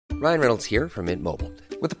Ryan Reynolds here from Mint Mobile.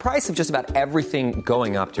 With the price of just about everything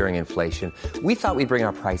going up during inflation, we thought we'd bring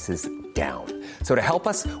our prices down. So to help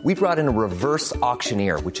us, we brought in a reverse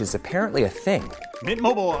auctioneer, which is apparently a thing. Mint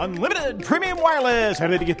Mobile Unlimited Premium Wireless. How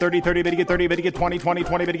to get 30, 30, bit to get 30, bit to get 20, 20,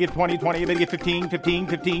 20, bit to get 20, 20, bit to get 15, 15,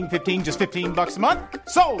 15, 15, just $15 a month?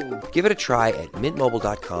 Sold! Give it a try at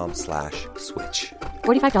mintmobile.com/switch.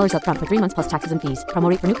 $45 up front for 3 months plus taxes and fees. Promo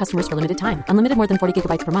rate for new customers for limited time. Unlimited more than 40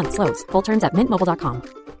 gigabytes per month. Slows full terms at mintmobile.com.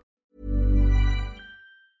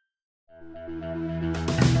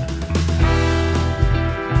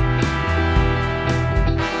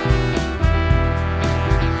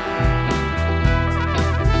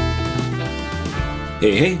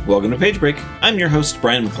 Hey, welcome to Page Break. I'm your host,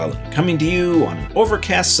 Brian McClellan, coming to you on an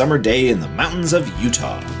overcast summer day in the mountains of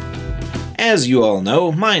Utah. As you all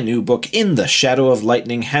know, my new book, In the Shadow of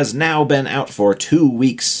Lightning, has now been out for 2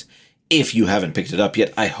 weeks. If you haven't picked it up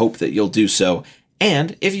yet, I hope that you'll do so.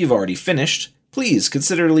 And if you've already finished, please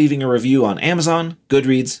consider leaving a review on Amazon,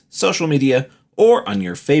 Goodreads, social media, or on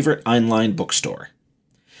your favorite online bookstore.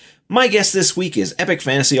 My guest this week is epic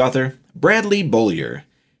fantasy author Bradley Beaulieu.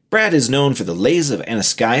 Brad is known for The Lays of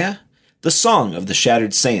Anaskaya, The Song of the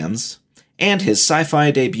Shattered Sands, and his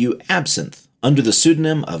sci-fi debut Absinthe, under the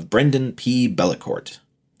pseudonym of Brendan P. Bellecourt.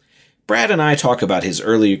 Brad and I talk about his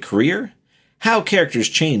early career, how characters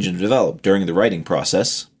change and develop during the writing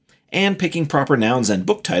process, and picking proper nouns and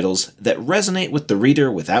book titles that resonate with the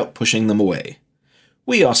reader without pushing them away.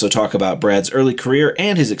 We also talk about Brad's early career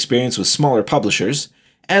and his experience with smaller publishers,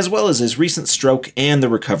 as well as his recent stroke and the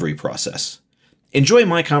recovery process. Enjoy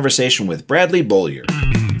my conversation with Bradley Beaulieu.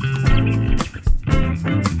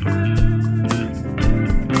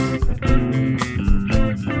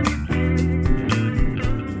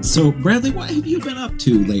 So, Bradley, what have you been up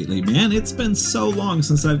to lately, man? It's been so long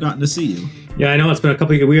since I've gotten to see you. Yeah, I know. It's been a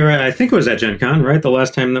couple of years. We were, I think it was at Gen Con, right? The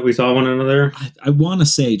last time that we saw one another. I want to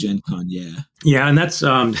say Gen Con, yeah. Yeah, and that's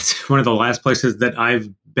one of the last places that I've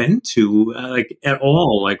been to, at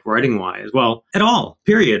all, writing-wise. Well, at all,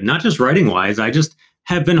 period. Not just writing-wise. I just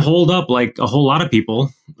have been holed up like a whole lot of people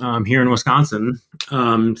here in Wisconsin.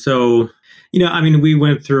 So, we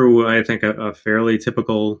went through, I think, a fairly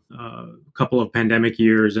typical couple of pandemic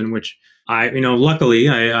years in which luckily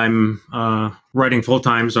I'm writing full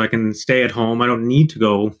time, so I can stay at home. I don't need to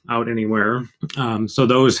go out anywhere. So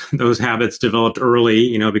those habits developed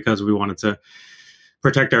early, because we wanted to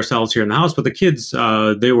protect ourselves here in the house. But the kids,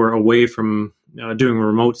 they were away from doing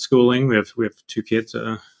remote schooling. We have 2 kids,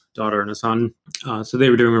 a daughter and a son. So they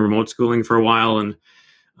were doing remote schooling for a while, and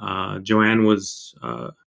Joanne was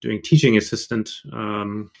doing teaching assistant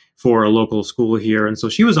for a local school here. And so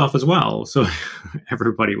she was off as well. So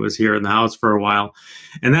everybody was here in the house for a while.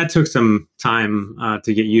 And that took some time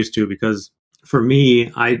to get used to, because for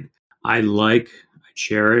me, I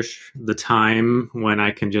cherish the time when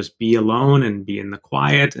I can just be alone and be in the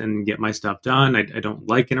quiet and get my stuff done. I don't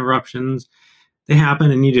like interruptions. They happen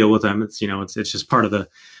and you deal with them. It's just part of the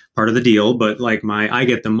deal. But I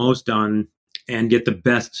get the most done and get the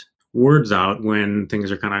best words out when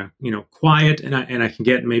things are kind of, quiet, and I can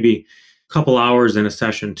get maybe a couple hours in a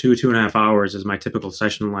session. 2.5 hours is my typical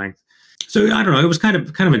session length. So I don't know, it was kind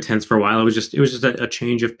of intense for a while. It was just a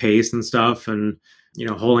change of pace and stuff, and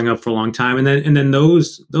holding up for a long time. And then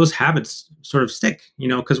those habits sort of stick,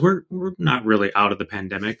 because we're not really out of the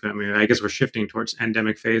pandemic. I mean, I guess we're shifting towards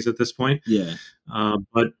endemic phase at this point. Yeah.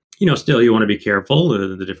 But still you want to be careful.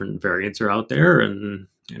 The different variants are out there, and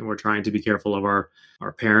we're trying to be careful of our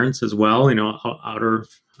parents as well, outer,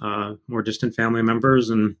 more distant family members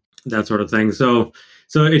and that sort of thing. So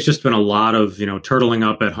it's just been a lot of, turtling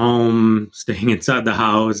up at home, staying inside the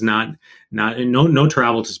house, no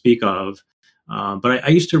travel to speak of. But I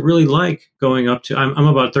used to really like going up to, I'm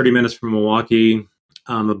about 30 minutes from Milwaukee,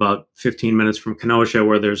 about 15 minutes from Kenosha,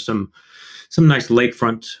 where there's some nice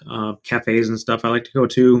lakefront cafes and stuff I like to go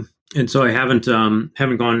to. And so I haven't gone,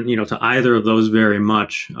 to either of those very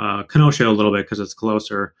much. Kenosha a little bit because it's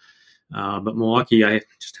closer, but Milwaukee I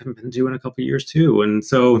just haven't been to in a couple of years too. And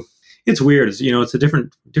so it's weird. It's a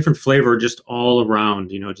different flavor just all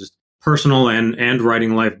around. Just personal and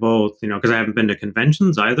writing life both. Because I haven't been to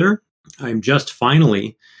conventions either. I'm just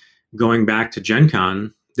finally going back to Gen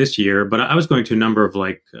Con this year, but I was going to a number of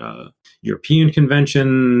European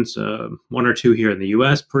conventions, 1 or 2 here in the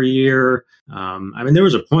US per year. There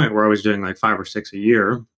was a point where I was doing 5 or 6 a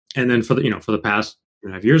year. And then for the past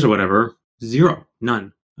 2.5 years or whatever,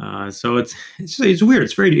 none. So it's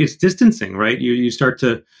weird. It's distancing, right? You start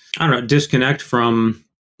to, disconnect from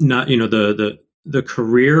not, the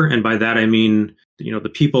career. And by that, I mean,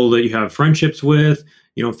 the people that you have friendships with.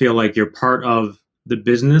 You don't feel like you're part of the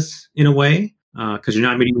business in a way. because you're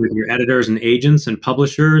not meeting with your editors and agents and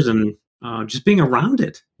publishers, and just being around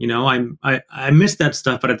it. I miss that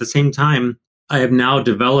stuff, but at the same time, I have now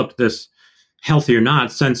developed this, healthy or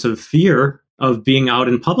not, sense of fear of being out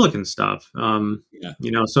in public and stuff.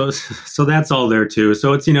 So that's all there too.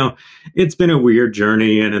 So it's been a weird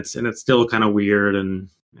journey, and it's still kind of weird, and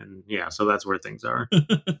yeah, so that's where things are.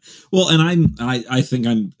 Well, and I think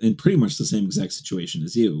I'm in pretty much the same exact situation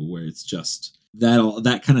as you, where it's just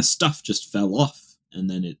that kind of stuff just fell off, and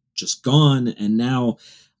then it just gone, and now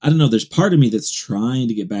I don't know, there's part of me that's trying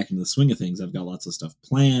to get back into the swing of things. I've got lots of stuff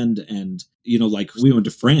planned, and like we went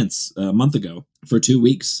to France a month ago for 2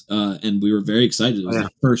 weeks, and we were very excited. It was the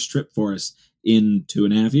first trip for us in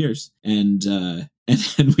 2.5 years, and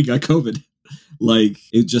then we got COVID. Like,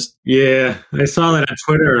 it just... Yeah, I saw that on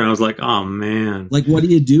Twitter, and I was like, oh, man. Like, what do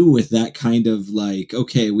you do with that kind of, like,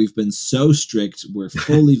 okay, we've been so strict, we're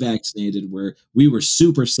fully vaccinated, we were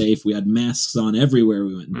super safe, we had masks on everywhere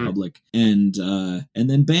we went in public, and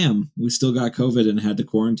then, bam, we still got COVID and had to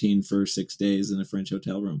quarantine for 6 days in a French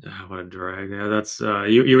hotel room. Oh, what a drag. Yeah, that's...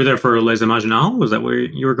 you were there for Les Imaginales? Was that where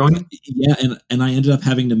you were going? Yeah, and I ended up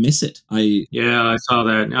having to miss it. Yeah, I saw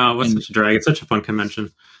that. Oh, what's such a drag? It's such a fun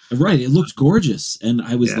convention. Right. It looked gorgeous. And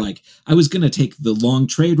I was like, I was going to take the long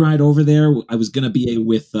trade ride over there. I was going to be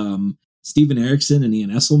with Steven Erickson and Ian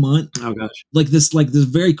Esselmont. Oh, gosh. Like this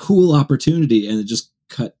very cool opportunity. And it just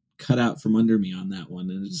cut out from under me on that one.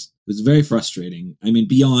 And it was very frustrating. I mean,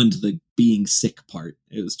 beyond the being sick part,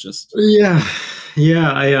 it was just. Yeah.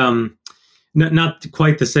 I, not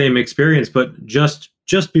quite the same experience, but just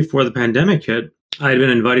before the pandemic hit, I had been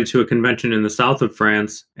invited to a convention in the south of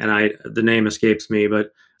France, and the name escapes me,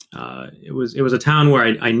 but it was a town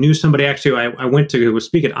where I knew somebody. Actually, I went to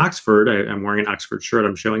speak at Oxford. I'm wearing an Oxford shirt.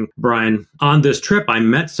 I'm showing Brian. On this trip, I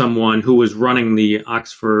met someone who was running the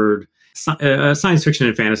Oxford Science Fiction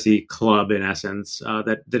and Fantasy Club, in essence,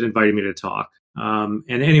 that invited me to talk. And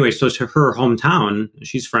anyway, so to her hometown,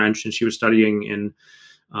 she's French, and she was studying in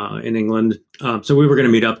England. So we were going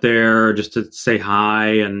to meet up there just to say hi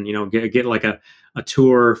and, get like a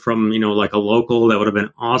tour from, like a local. That would have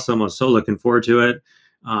been awesome. I was so looking forward to it.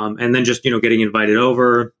 And then just, getting invited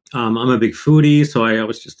over. I'm a big foodie, so I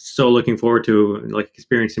was just so looking forward to like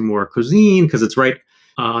experiencing more cuisine, because it's right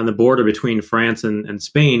on the border between France and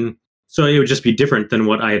Spain. So it would just be different than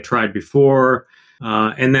what I had tried before.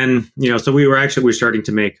 And then, so we were starting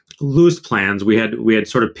to make loose plans. We had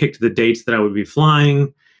sort of picked the dates that I would be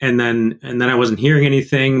flying. And then I wasn't hearing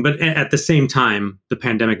anything. But at the same time, the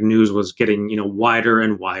pandemic news was getting, wider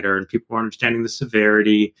and wider, and people were understanding the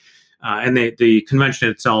severity. And the convention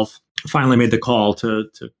itself finally made the call to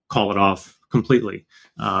call it off completely.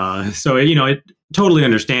 So it totally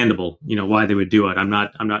understandable, why they would do it. I'm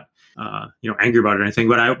not angry about it or anything,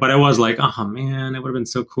 but I was like, oh man, it would have been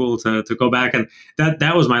so cool to go back. And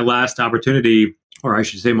that was my last opportunity, or I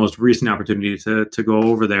should say most recent opportunity to go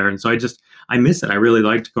over there. And so I miss it. I really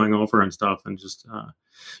liked going over and stuff, and just,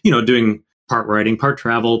 doing part writing, part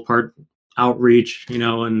travel, part outreach,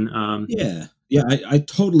 and Yeah, I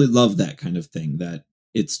totally love that kind of thing. That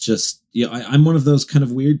it's just, I'm one of those kind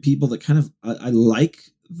of weird people that kind of, I like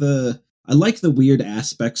the weird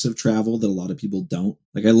aspects of travel that a lot of people don't.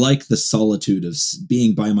 Like, I like the solitude of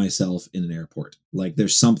being by myself in an airport. Like,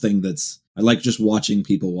 there's something I like just watching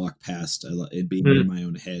people walk past and being in my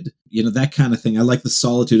own head. That kind of thing. I like the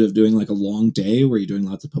solitude of doing like a long day where you're doing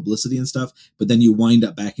lots of publicity and stuff, but then you wind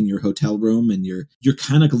up back in your hotel room and you're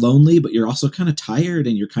kind of lonely, but you're also kind of tired,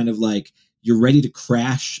 and you're kind of like, you're ready to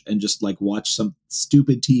crash and just like watch some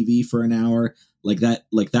stupid TV for an hour. Like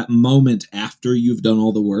that moment after you've done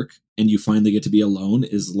all the work and you finally get to be alone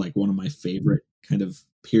is like one of my favorite kind of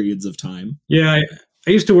periods of time. Yeah. I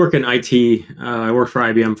used to work in IT. I worked for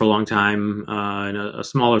IBM for a long time, in a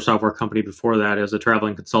smaller software company before that as a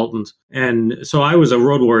traveling consultant. And so I was a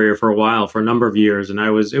road warrior for a while, for a number of years. And it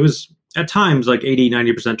was at times like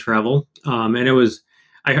 80-90% travel. And it was,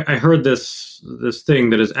 I heard this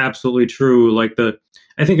thing that is absolutely true. Like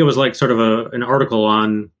I think it was like sort of an article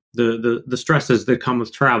on the stresses that come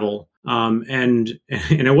with travel. And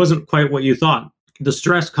it wasn't quite what you thought. The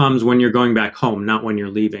stress comes when you're going back home, not when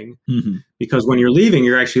you're leaving. Mm-hmm. Because when you're leaving,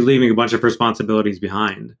 you're actually leaving a bunch of responsibilities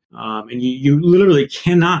behind. And you literally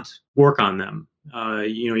cannot work on them.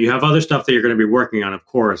 You have other stuff that you're going to be working on, of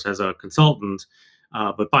course, as a consultant.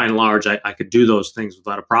 But by and large, I could do those things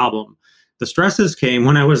without a problem. The stresses came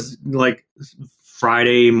when I was like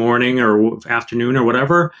Friday morning or afternoon or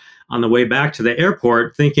whatever, on the way back to the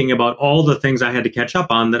airport, thinking about all the things I had to catch up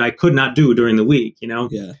on that I could not do during the week,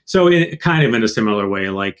 Yeah. So it kind of in a similar way,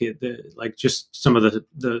 like just some of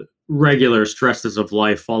the regular stresses of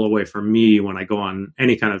life fall away for me when I go on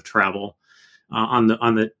any kind of travel. on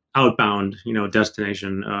the outbound,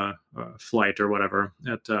 destination flight or whatever.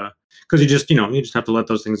 Because you just have to let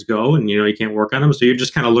those things go, and you can't work on them. So you're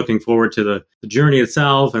just kind of looking forward to the journey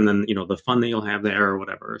itself, and then the fun that you'll have there or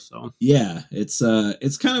whatever. So yeah, it's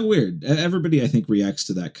kind of weird. Everybody I think reacts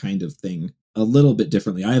to that kind of thing a little bit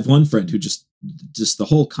differently. I have one friend who just the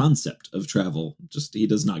whole concept of travel, just he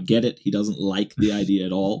does not get it. He doesn't like the idea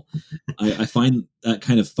at all. I find that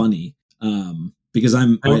kind of funny. Because I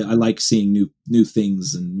like seeing new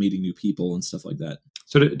things and meeting new people and stuff like that.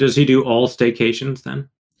 So does he do all staycations then?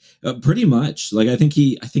 Pretty much. Like I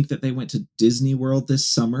think that they went to Disney World this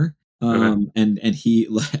summer. And he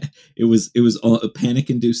it was all panic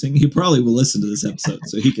inducing. He probably will listen to this episode,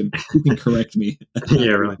 so he can correct me.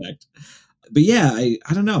 Yeah, right. But yeah,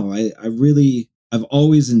 I don't know. I've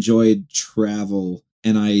always enjoyed travel.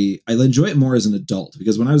 And I enjoy it more as an adult,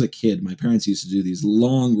 because when I was a kid, my parents used to do these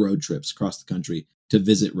long road trips across the country to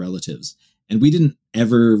visit relatives. And we didn't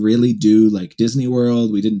ever really do like Disney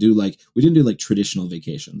World. We didn't do like traditional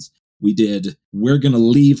vacations. We're going to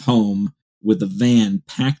leave home with a van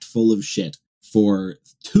packed full of shit for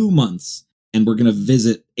 2 months, and we're going to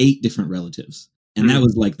visit 8 different relatives. And that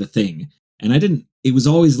was like the thing. And it was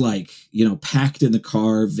always like, packed in the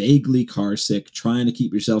car, vaguely car sick, trying to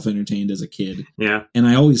keep yourself entertained as a kid. Yeah. And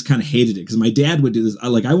I always kind of hated it because my dad would do this.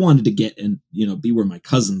 I wanted to get and, be where my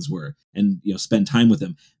cousins were and, spend time with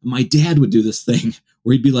them. And my dad would do this thing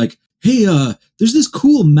where he'd be like, hey, there's this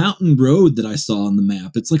cool mountain road that I saw on the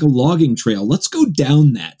map. It's like a logging trail. Let's go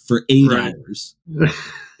down that for 8 hours.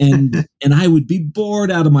 And I would be bored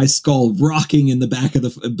out of my skull, rocking in the back of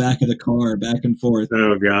the car, back and forth.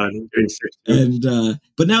 Oh God! And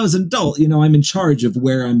but now as an adult, I'm in charge of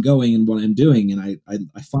where I'm going and what I'm doing, and I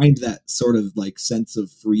find that sort of like sense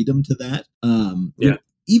of freedom to that.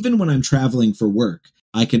 Even when I'm traveling for work,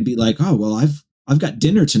 I can be like, oh well, I've got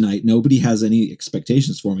dinner tonight. Nobody has any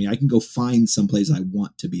expectations for me. I can go find someplace I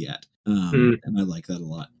want to be at. And I like that a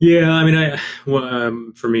lot. Yeah, I mean,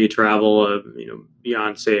 for me, travel,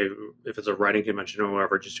 beyond say if it's a writing convention or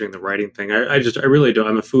whatever, just doing the writing thing. I really do.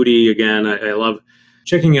 I'm a foodie again. I love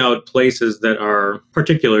checking out places that are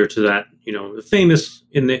particular to that, famous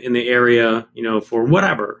in the area, for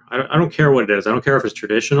whatever. I don't care what it is. I don't care if it's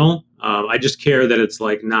traditional. I just care that it's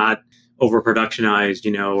like not overproductionized,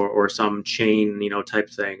 or some chain, type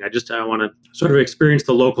thing. I want to sort of experience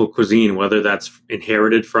the local cuisine, whether that's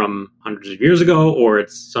inherited from hundreds of years ago or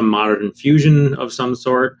it's some modern infusion of some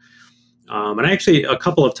sort. And I actually, a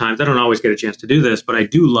couple of times, I don't always get a chance to do this, but I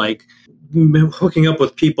do like hooking up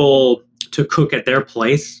with people to cook at their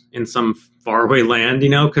place in some faraway land,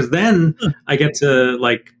 because then I get to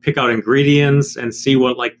like pick out ingredients and see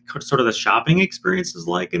what like sort of the shopping experience is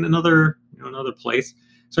like in another place.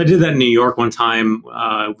 So I did that in New York one time,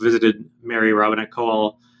 visited Mary Robinette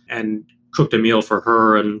Kowal and cooked a meal for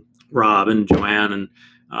her and Rob and Joanne. And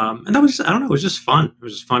that was just, I don't know, it was just fun. It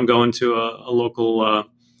was just fun going to a local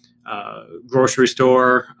grocery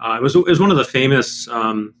store. It was one of the famous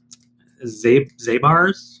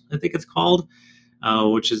Zabar's, I think it's called,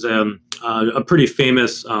 which is a pretty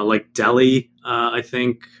famous like deli, I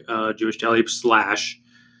think, Jewish deli /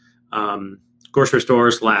 grocery store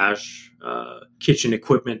 / kitchen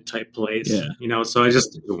equipment type place. Yeah. So I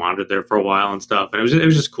just wandered there for a while and stuff. And it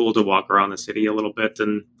was just cool to walk around the city a little bit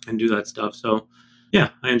and do that stuff. So yeah,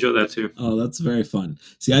 I enjoy that too. Oh, that's very fun.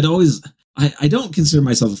 See, I don't consider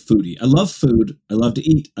myself a foodie. I love food. I love to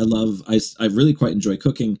eat. I really quite enjoy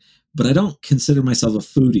cooking, but I don't consider myself a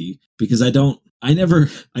foodie because I never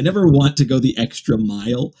want to go the extra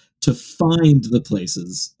mile to find the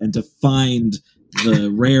places and to find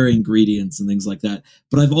the rare ingredients and things like that.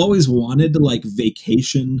 But I've always wanted to like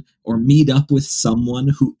vacation or meet up with someone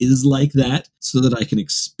who is like that so that I can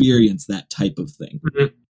experience that type of thing.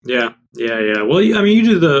 Mm-hmm. Yeah. Well, I mean,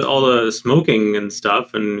 you do all the smoking and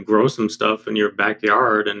stuff and grow some stuff in your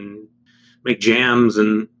backyard and make jams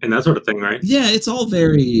and that sort of thing, right? Yeah, it's all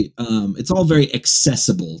very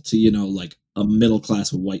accessible to, like a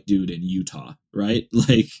middle-class white dude in Utah, right?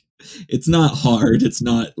 Like, it's not hard. It's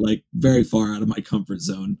not like very far out of my comfort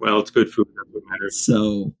zone. Well, it's good food. That's what matters.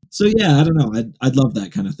 So yeah, I don't know. I'd love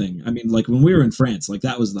that kind of thing. I mean, like when we were in France, like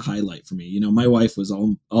that was the highlight for me. My wife was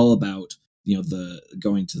all about, the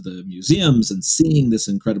going to the museums and seeing this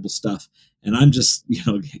incredible stuff. And I'm just,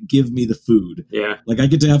 give me the food. Yeah. Like I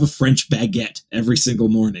get to have a French baguette every single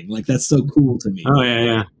morning. Like that's so cool to me. Oh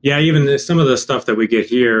yeah. Yeah. Even some of the stuff that we get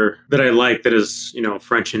here that I like that is,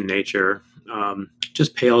 French in nature,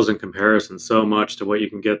 just pales in comparison so much to what you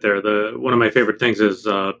can get there. One of my favorite things is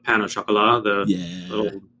pain au chocolat, the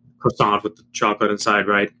little croissant with the chocolate inside,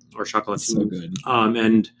 right? Or chocolatine. So good.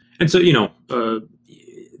 And so,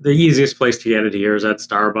 the easiest place to get it here is at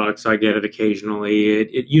Starbucks. I get it occasionally.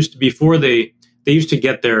 It used to, before they used to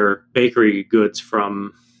get their bakery goods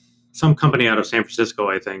from some company out of San Francisco,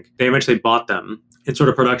 I think. They eventually bought them and sort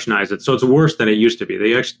of productionized it. So it's worse than it used to be. They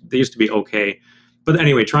used to be okay. But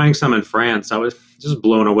anyway, trying some in France, I was just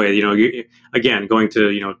blown away. Again, going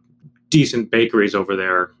to, decent bakeries over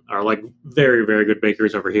there are like very, very good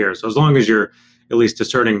bakeries over here. So as long as you're at least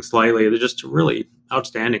discerning slightly, they're just really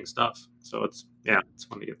outstanding stuff. So it's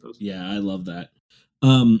fun to get those. Yeah, I love that.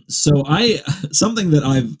 So something that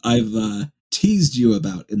I've teased you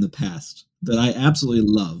about in the past that I absolutely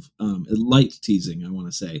love, light teasing, I want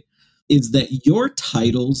to say, is that your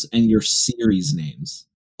titles and your series names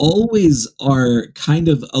always are kind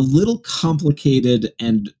of a little complicated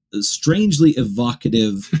and strangely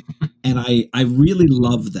evocative. And I really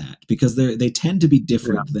love that because they tend to be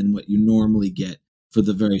different than what you normally get for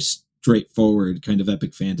the very straightforward kind of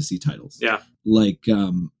epic fantasy titles. Yeah. Like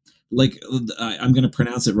I'm going to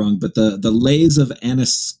pronounce it wrong, but the Lays of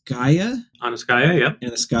Anaskaya. Anaskaya, yeah.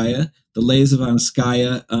 Anaskaya. The Lays of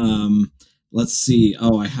Anaskaya. Let's see.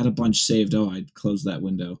 Oh, I had a bunch saved. Oh, I closed that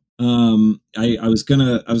window. I was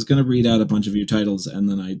gonna read out a bunch of your titles, and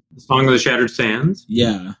then The Song of the Shattered Sands.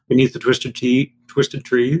 Yeah. Beneath the Twisted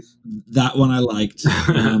Trees. That one I liked.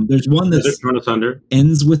 There's one that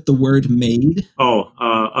ends with the word made. Oh,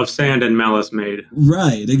 of sand and malice made.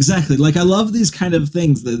 Right, exactly. Like I love these kind of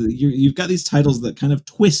things that you've got these titles that kind of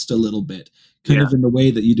twist a little bit, kind of in the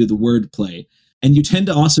way that you do the word play, and you tend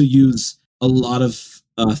to also use a lot of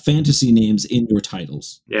fantasy names in your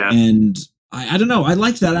titles. Yeah, and I don't know. I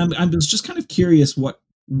like that. I was just kind of curious what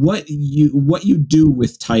you do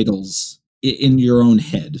with titles in your own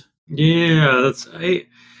head. Yeah,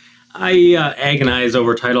 I agonize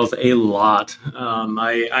over titles a lot.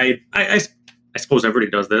 I suppose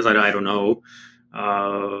everybody does this. I don't know.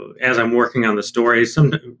 As I'm working on the story,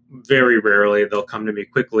 very rarely they'll come to me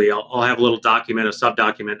quickly. I'll have a little document, a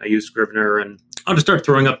sub-document. I use Scrivener, and I'll just start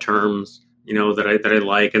throwing up terms, that I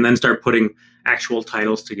like, and then start putting actual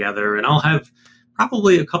titles together. And I'll have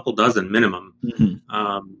probably a couple dozen minimum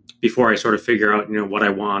before I sort of figure out, what I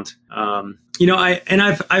want.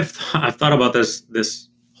 I've thought about this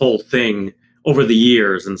whole thing over the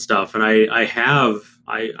years and stuff, and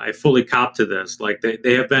I fully cop to this. Like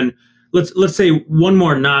they have been, let's say, one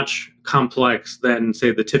more notch complex than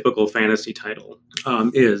say the typical fantasy title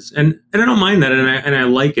is, and I don't mind that, and I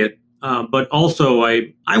like it. But also,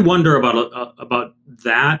 I wonder about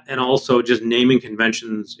that, and also just naming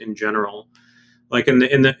conventions in general. Like in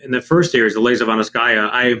the first series, The Lays of Anaskaya,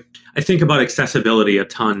 I think about accessibility a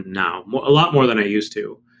ton now, a lot more than I used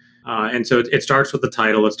to. And so it starts with the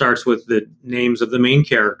title, it starts with the names of the main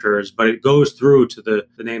characters, but it goes through to the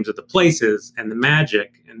names of the places and the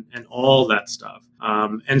magic and all that stuff.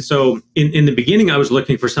 And so in the beginning, I was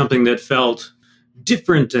looking for something that felt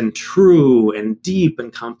different and true and deep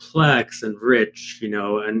and complex and rich,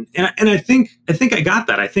 and I think I got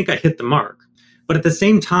that. I think I hit the mark. But at the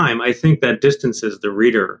same time, I think that distances the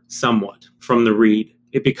reader somewhat from the read.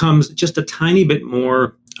 It becomes just a tiny bit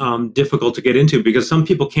more difficult to get into because some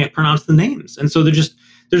people can't pronounce the names. And so they're just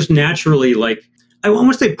naturally, like, I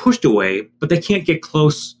almost say pushed away, but they can't get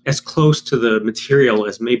as close to the material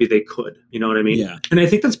as maybe they could. You know what I mean? Yeah. And I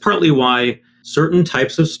think that's partly why certain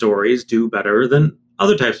types of stories do better than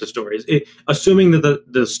other types of stories. Assuming that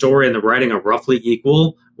the story and the writing are roughly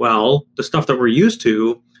equal, well, the stuff that we're used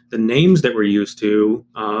to, the names that we're used to,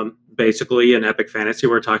 basically in epic fantasy,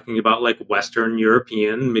 we're talking about like Western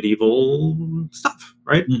European medieval stuff,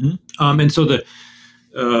 right? Mm-hmm. And so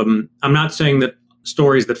I'm not saying that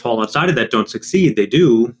stories that fall outside of that don't succeed. They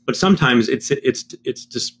do, but sometimes it's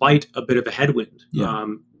despite a bit of a headwind. Yeah.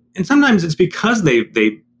 And sometimes it's because they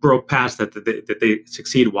broke past that they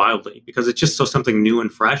succeed wildly because it's just something new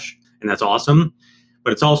and fresh, and that's awesome.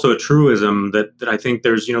 But it's also a truism that I think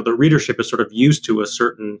there's, the readership is sort of used to a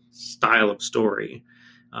certain style of story.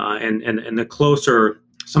 And the closer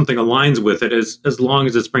something aligns with it, as long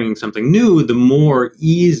as it's bringing something new, the more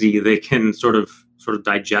easy they can sort of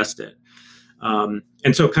digest it.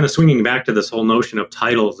 And so kind of swinging back to this whole notion of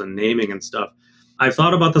titles and naming and stuff, I've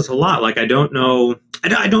thought about this a lot. Like, I don't know.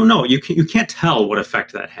 You can't tell what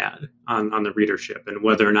effect that had on the readership and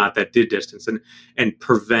whether or not that did distance and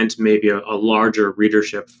prevent maybe a larger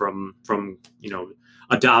readership from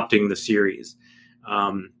adopting the series.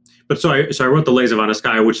 But so I wrote The Lays of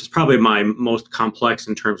Anaskaya, which is probably my most complex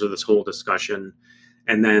in terms of this whole discussion.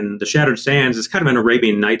 And then The Shattered Sands is kind of an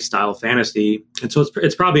Arabian Nights style fantasy. And so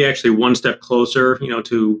it's probably actually one step closer,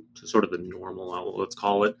 to sort of the normal, let's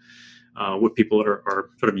call it, what people are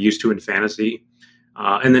sort of used to in fantasy.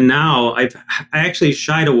 And then now I actually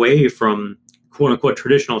shied away from quote unquote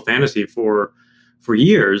traditional fantasy for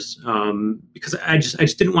years, because I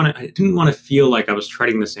just didn't want to feel like I was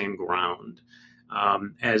treading the same ground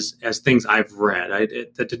as things I've read.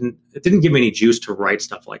 It didn't give me any juice to write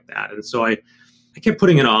stuff like that, and so I kept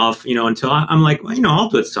putting it off, until I'm like, well, I'll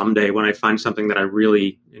do it someday when I find something that I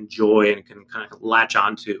really enjoy and can kind of latch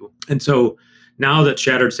onto. And so now that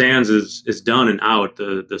Shattered Sands is done and out,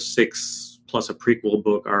 the 6 plus a prequel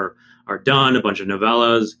book are done, a bunch of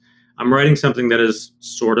novellas. I'm writing something that is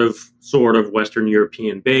sort of Western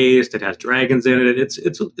European based. It has dragons in it.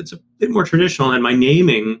 It's a bit more traditional, and my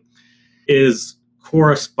naming is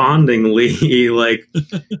correspondingly like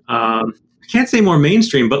I can't say more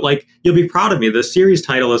mainstream, but like you'll be proud of me. The series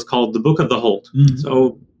title is called The Book of the Holt. Mm-hmm.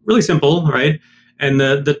 So really simple, right? And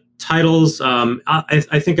the titles,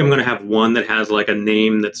 I think I'm going to have one that has like a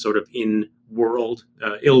name that's sort of in world.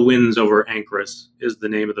 Ill Winds over Ancrus is the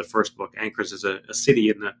name of the first book. Ancrus is a city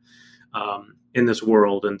in this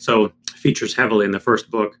world, and so features heavily in the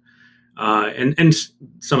first book. And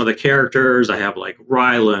some of the characters, I have like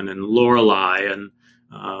Rylan and Lorelei and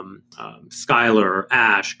Skylar,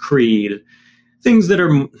 Ash, Creed, things that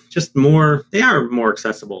are just more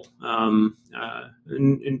accessible.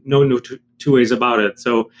 No two ways about it.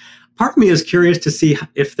 So part of me is curious to see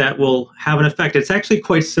if that will have an effect. It's actually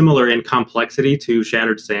quite similar in complexity to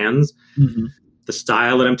Shattered Sands. Mm-hmm. The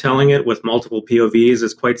style that I'm telling it with multiple POVs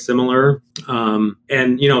is quite similar. And,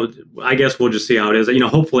 I guess we'll just see how it is.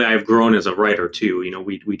 Hopefully I've grown as a writer too.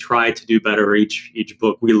 We try to do better each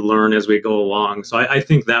book. We learn as we go along. So I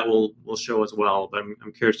think that will show as well, but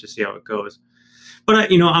I'm curious to see how it goes.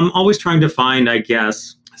 But, I'm always trying to find, I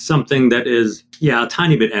guess, something that is, a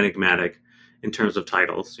tiny bit enigmatic in terms of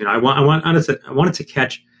titles. I wanted to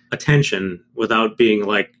catch attention without being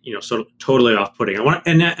like, sort of totally off-putting. I want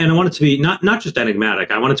it to be not just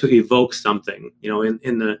enigmatic. I want it to evoke something, in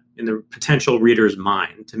the potential reader's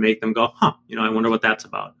mind to make them go, I wonder what that's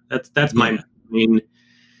about. That's my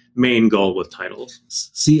main goal with titles.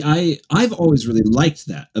 See, I've always really liked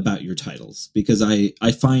that about your titles, because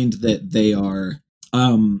I find that they are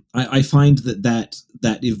I find that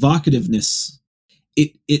evocativeness,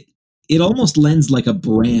 it almost lends like a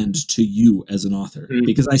brand to you as an author,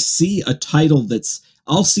 because I see a title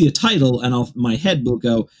I'll see a title and my head will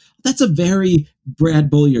go, that's a very Brad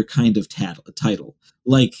Bullier kind of title.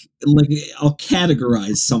 Like I'll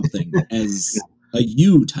categorize something as a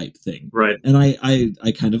you type thing. Right. And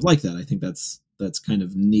I kind of like that. I think that's kind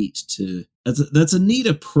of neat that's a neat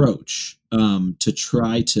approach to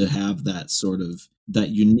try to have that sort of that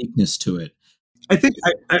uniqueness to it. I think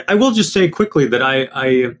I will just say quickly that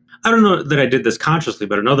I don't know that I did this consciously,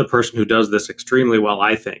 but another person who does this extremely well,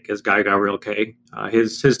 I think, is Guy Gawrilke.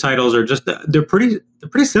 His titles are just they're pretty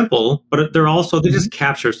simple, but they're also they just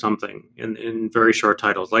capture something in very short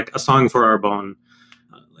titles, like A Song for Arbonne.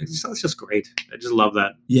 It's just great. I just love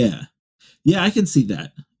that. Yeah, I can see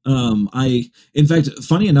that. In fact,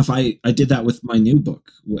 funny enough, I did that with my new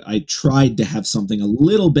book. I tried to have something a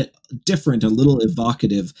little bit different, a little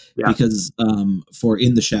evocative, because for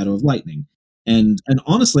In the Shadow of Lightning. And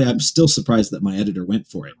honestly, I'm still surprised that my editor went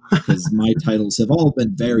for it, because my titles have all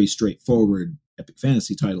been very straightforward epic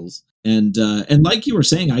fantasy titles. And like you were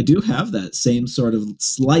saying, I do have that same sort of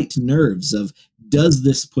slight nerves of, does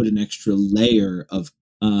this put an extra layer of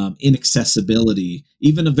inaccessibility,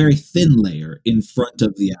 even a very thin layer, in front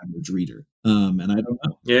of the average reader? And I don't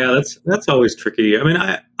know. Yeah, that's always tricky. I mean,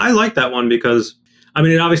 I like that one because,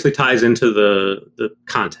 it obviously ties into the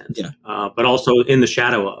content, but also in the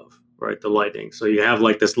shadow of, right, the lighting. So you have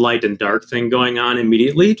like this light and dark thing going on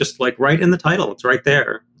immediately, just like right in the title. It's right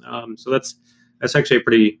there. So that's actually a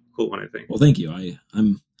pretty cool one, I think. Well, thank you. I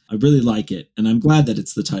really like it, and I'm glad that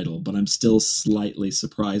it's the title, but I'm still slightly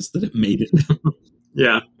surprised that it made it.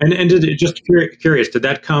 Yeah. And did it, just curious, did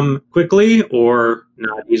that come quickly or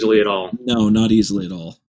not easily at all? No, not easily at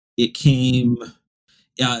all. It came,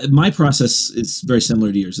 my process is very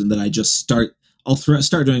similar to yours in that I just start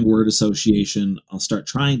doing word association. I'll start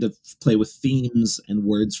trying to play with themes and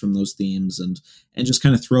words from those themes and just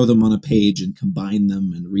kind of throw them on a page and combine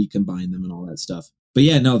them and recombine them and all that stuff. But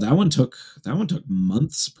yeah, no, that one took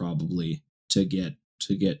months probably to get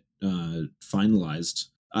finalized.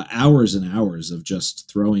 Hours and hours of just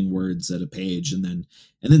throwing words at a page and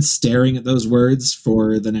then staring at those words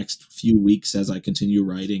for the next few weeks as I continue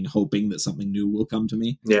writing, hoping that something new will come to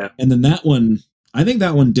me. Yeah. And then I think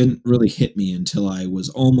that one didn't really hit me until I was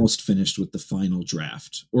almost finished with the final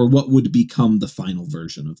draft, or what would become the final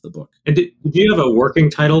version of the book. And did you have a working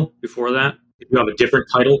title before that? Did you have a different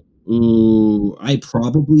title? Ooh, I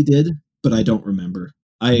probably did, but I don't remember.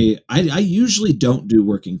 I usually don't do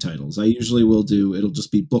working titles. I usually it'll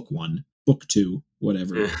just be book one, book 2,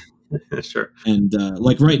 whatever. Sure. And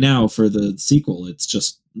like right now for the sequel, it's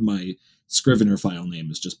just my Scrivener file name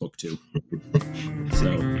is just book 2.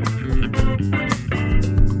 So.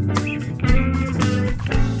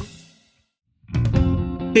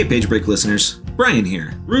 Hey, Page Break listeners. Brian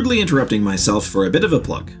here, rudely interrupting myself for a bit of a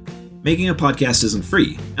plug. Making a podcast isn't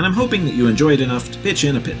free, and I'm hoping that you enjoy it enough to pitch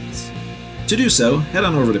in a pittance. To do so, head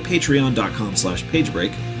on over to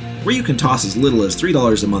patreon.com/pagebreak, where you can toss as little as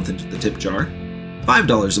 $3 a month into the tip jar,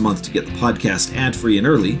 $5 a month to get the podcast ad-free and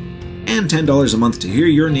early, and $10 a month to hear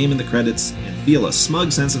your name in the credits and feel a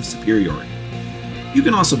smug sense of superiority. You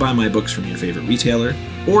can also buy my books from your favorite retailer,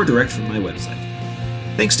 or direct from my website.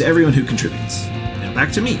 Thanks to everyone who contributes. Now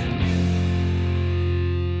back to me.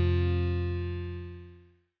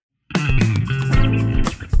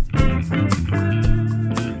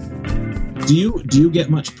 Do you get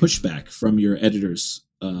much pushback from your editors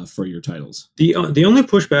for your titles? The only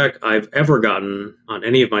pushback I've ever gotten on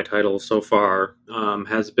any of my titles so far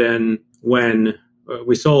has been when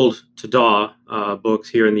we sold to DAW Books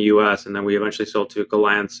here in the U.S. and then we eventually sold to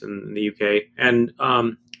Gollancz in the U.K. And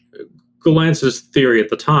Gollantz's theory at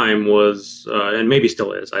the time was, and maybe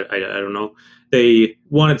still is, I don't know, they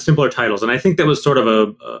wanted simpler titles. And I think that was sort of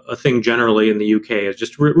a thing generally in the U.K. It's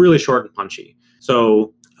just really short and punchy.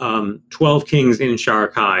 So 12 Kings in Shar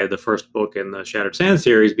Kai, the first book in the Shattered Sands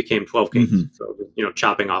series, became 12 Kings. Mm-hmm. So,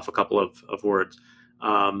 chopping off a couple of words.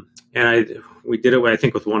 And we did it, I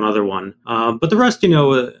think, with one other one. But the rest,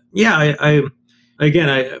 I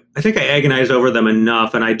think I agonize over them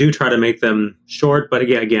enough, and I do try to make them short, but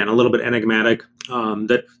again, a little bit enigmatic.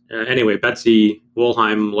 Anyway, Betsy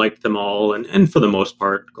Wollheim liked them all, and for the most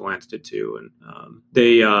part, Gollancz did too. And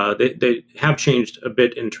they have changed a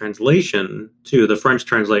bit in translation too. The French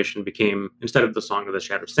translation became, instead of the Song of the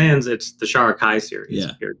Shattered Sands, it's the Shar Kai series.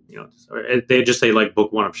 Yeah. They just say like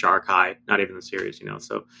book 1 of Shar Kai, not even the series.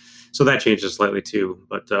 So that changes slightly too.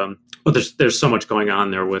 But there's so much going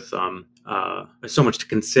on there with so much to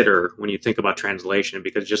consider when you think about translation,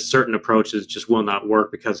 because just certain approaches just will not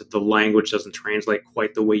work because the language doesn't translate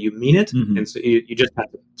quite the way you mean it. Mm-hmm. And so you just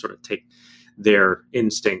have to sort of take their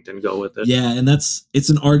instinct and go with it. Yeah, and it's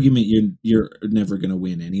an argument you're never going to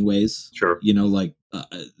win anyways. Sure.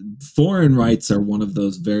 Foreign rights are one of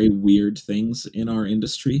those very weird things in our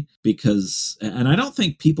industry because, and I don't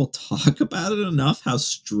think people talk about it enough, how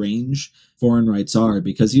strange foreign rights are,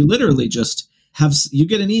 because you literally just you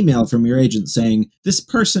get an email from your agent saying this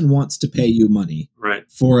person wants to pay you money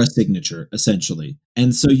for a signature, essentially.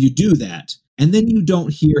 And so you do that. And then you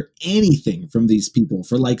don't hear anything from these people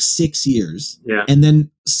for like 6 years. Yeah. And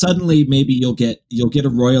then suddenly maybe you'll get a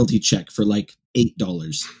royalty check for like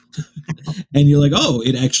 $8. And you're like, oh,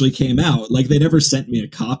 it actually came out. Like they never sent me a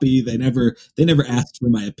copy. They never asked for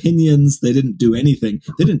my opinions. They didn't do anything.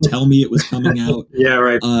 They didn't tell me it was coming out. Yeah,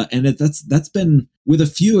 right. And that's been, with a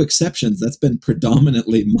few exceptions, that's been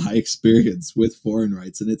predominantly my experience with foreign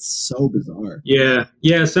rights, and it's so bizarre. Yeah,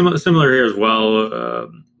 similar here as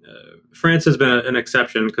well. France has been an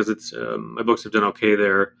exception because it's my books have done okay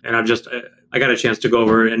there, and I got a chance to go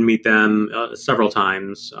over and meet them several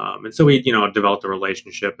times, and so we developed a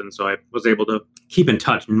relationship, and so I was able to keep in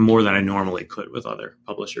touch more than I normally could with other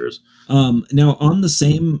publishers. Now, on the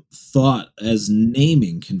same thought as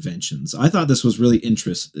naming conventions, I thought this was really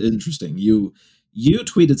interesting. You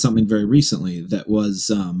tweeted something very recently that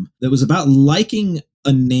was about liking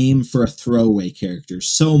a name for a throwaway character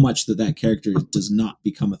so much that character does not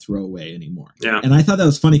become a throwaway anymore. Yeah. And I thought that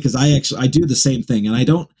was funny because I do the same thing, and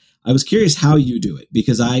I was curious how you do it,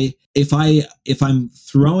 because if I'm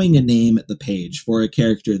throwing a name at the page for a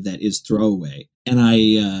character that is throwaway, and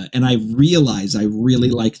I realize I really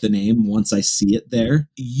like the name once I see it there,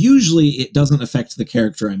 usually it doesn't affect the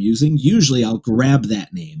character I'm using. Usually I'll grab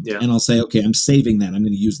that name and I'll say, okay, I'm saving that. I'm going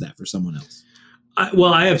to use that for someone else.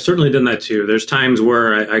 I have certainly done that too. There's times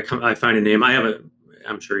where I find a name.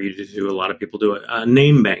 I'm sure you do. A lot of people do it. A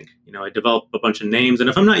name bank. I develop a bunch of names, and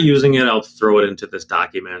if I'm not using it, I'll throw it into this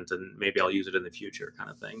document, and maybe I'll use it in the future, kind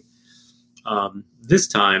of thing.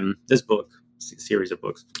 This book series of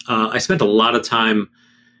books, I spent a lot of time.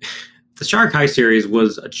 The Shar Kai series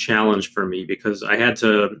was a challenge for me because I had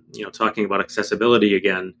to, talking about accessibility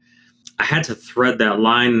again, I had to thread that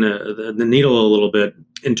line, the needle a little bit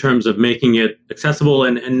in terms of making it accessible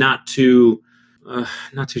and not too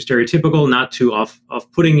stereotypical, not too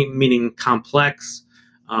off-putting, meaning complex.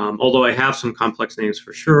 Although I have some complex names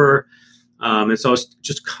for sure. And so I was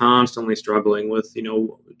just constantly struggling with,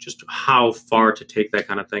 just how far to take that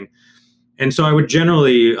kind of thing. And so I would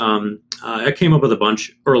generally, I came up with a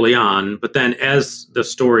bunch early on, but then as the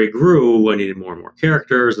story grew, I needed more and more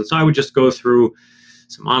characters. And so I would just go through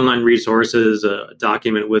some online resources, a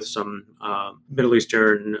document with some Middle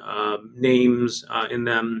Eastern names in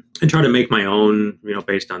them, and try to make my own,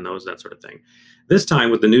 based on those, that sort of thing. This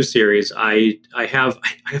time with the new series, I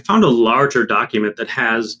found a larger document that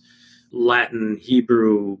has Latin,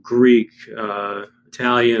 Hebrew, Greek,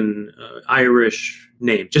 Italian, Irish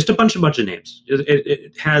names, just a bunch of names.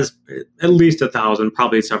 It has at least 1,000,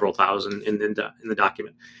 probably several thousand in the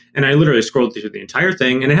document. And I literally scrolled through the entire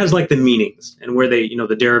thing, and it has like the meanings and where they,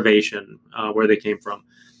 the derivation, where they came from.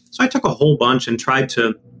 So I took a whole bunch and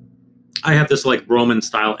I have this like Roman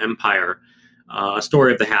style empire, a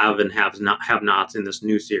story of the have and have-nots in this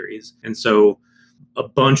new series. And so a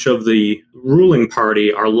bunch of the ruling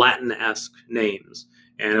party are Latin-esque names,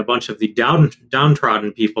 and a bunch of the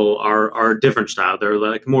downtrodden people are different style. They're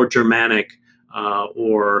like more Germanic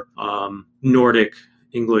or Nordic,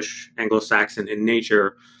 English, Anglo-Saxon in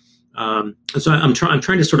nature. So I'm trying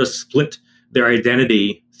to sort of split their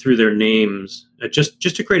identity through their names, just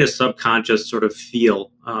to create a subconscious sort of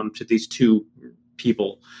feel to these two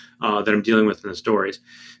people that I'm dealing with in the stories.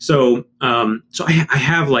 So I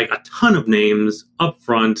have like a ton of names up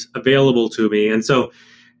front available to me. And so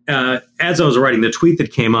as I was writing the tweet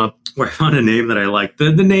that came up where I found a name that I liked,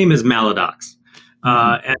 the name is Maladox.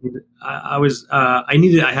 And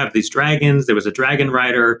I have these dragons. There was a dragon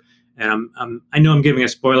rider, and I know I'm giving a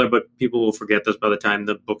spoiler, but people will forget this by the time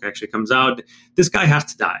the book actually comes out. This guy has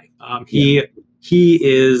to die. He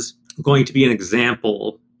is going to be an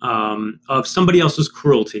example of somebody else's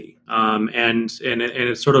cruelty, and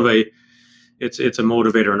it's sort of it's a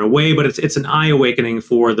motivator in a way, but it's an eye awakening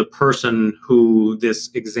for the person who this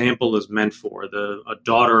example is meant for, a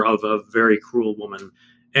daughter of a very cruel woman.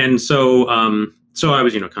 And so I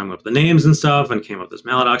was coming up with the names and stuff, and came up with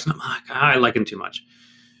this Maladox, and I'm like, I like him too much.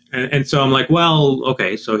 And so I'm like, well,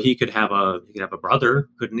 okay, so he could have a brother,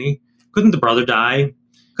 couldn't he? Couldn't the brother die?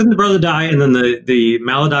 And then the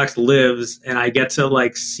Maladox lives, and I get to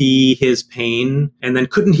like see his pain. And then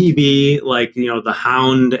couldn't he be like, the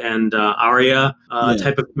Hound and Arya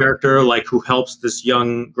type of character, like who helps this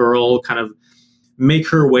young girl kind of make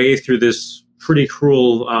her way through this pretty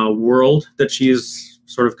cruel world that she's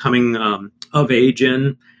sort of coming of age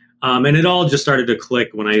in. And it all just started to click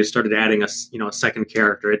when I started adding a second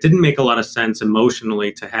character. It didn't make a lot of sense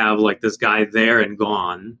emotionally to have like this guy there and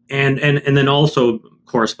gone, and then also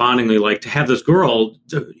correspondingly, like to have this girl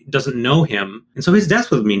doesn't know him, and so his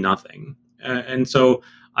death would mean nothing. And so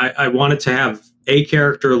I wanted to have a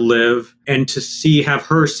character live and to have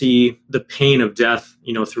her see the pain of death,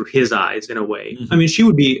 through his eyes in a way. Mm-hmm. I mean, she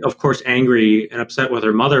would be, of course, angry and upset with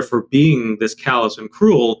her mother for being this callous and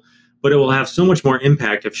cruel. But it will have so much more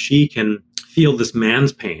impact if she can feel this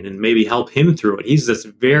man's pain and maybe help him through it. He's this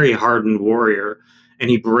very hardened warrior, and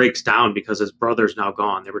he breaks down because his brother's now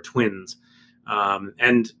gone. They were twins.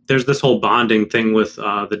 And there's this whole bonding thing with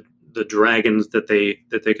the dragons that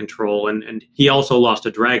they control. And he also lost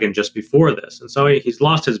a dragon just before this. And so he's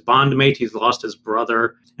lost his bondmate. He's lost his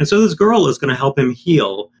brother. And so this girl is going to help him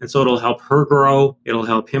heal. And so it'll help her grow. It'll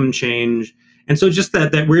help him change. And so just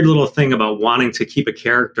that weird little thing about wanting to keep a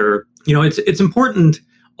character, it's important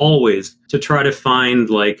always to try to find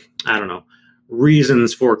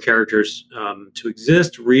reasons for characters to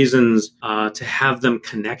exist, reasons to have them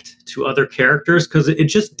connect to other characters, because it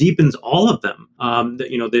just deepens all of them. I'm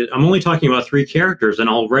only talking about 3 characters and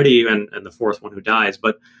already, and the fourth one who dies,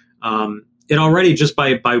 but it already just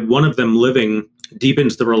by one of them living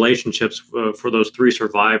deepens the relationships for those 3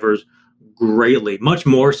 survivors greatly, much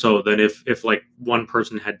more so than if like one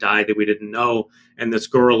person had died that we didn't know, and this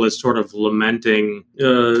girl is sort of lamenting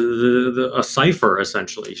a cipher,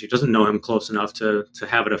 essentially. She doesn't know him close enough to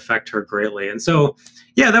have it affect her greatly. And so,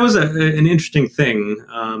 yeah, that was an interesting thing,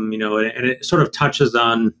 and it sort of touches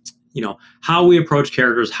on, how we approach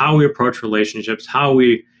characters, how we approach relationships, how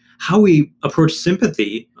we approach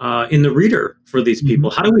sympathy in the reader for these people.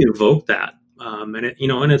 Mm-hmm. How do we evoke that? And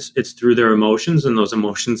it's through their emotions, and those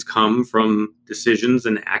emotions come from decisions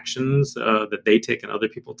and actions that they take and other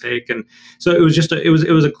people take. And so it was just it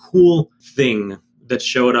was a cool thing that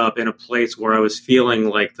showed up in a place where I was feeling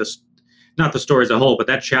like this, not the story as a whole, but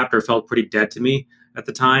that chapter felt pretty dead to me at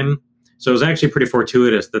the time. So it was actually pretty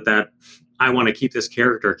fortuitous that I want to keep this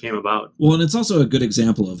character came about. Well, and it's also a good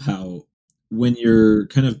example of how, when you're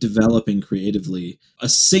kind of developing creatively, a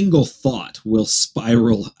single thought will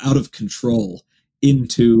spiral out of control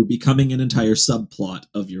into becoming an entire subplot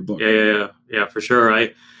of your book. Yeah, for sure.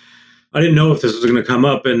 I didn't know if this was going to come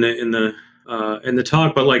up in the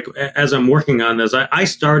talk, but like as I'm working on this, I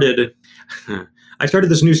started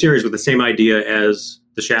this new series with the same idea as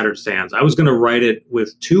The Shattered Sands. I was going to write it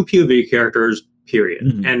with 2 POV characters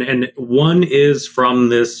period. And one is from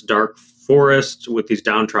this dark forest with these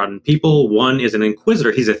downtrodden people. One is an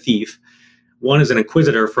inquisitor. He's a thief. One is an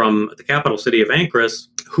inquisitor from the capital city of Ancrus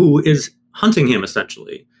who is hunting him,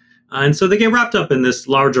 essentially. And so they get wrapped up in this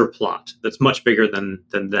larger plot that's much bigger than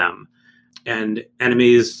them. And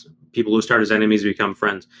enemies, people who start as enemies become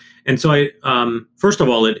friends. And so I, first of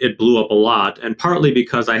all, it blew up a lot, and partly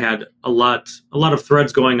because I had a lot of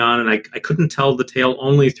threads going on, and I couldn't tell the tale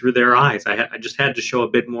only through their eyes. I just had to show a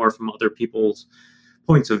bit more from other people's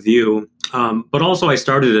points of view. But also I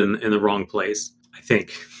started in the wrong place, I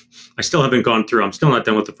think. I still haven't gone through. I'm still not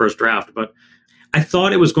done with the first draft, but I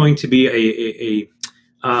thought it was going to be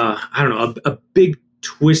a big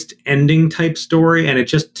twist ending type story, and it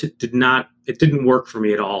just didn't work for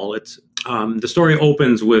me at all. It's the story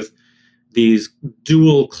opens with these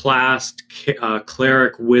dual-classed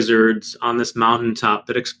cleric wizards on this mountaintop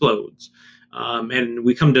that explodes. And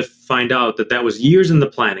we come to find out that was years in the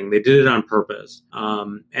planning. They did it on purpose.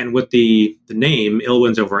 And with the name, Ill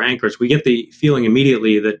Winds Over Ancrus, we get the feeling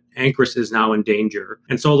immediately that Ancrus is now in danger.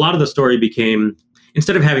 And so a lot of the story became,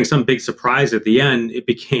 instead of having some big surprise at the end, it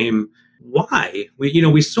became, why?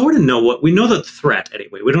 We sort of know we know the threat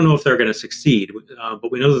anyway. We don't know if they're going to succeed,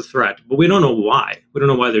 but we know the threat, but we don't know why. We don't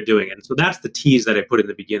know why they're doing it. And so that's the tease that I put in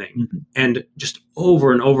the beginning. And just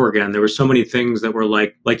over and over again, there were so many things that were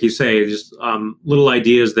like you say, just little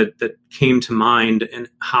ideas that came to mind. And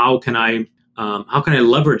how can I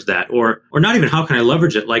leverage that? Or not even how can I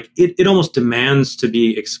leverage it? Like it almost demands to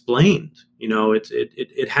be explained.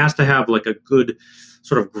 It has to have like a good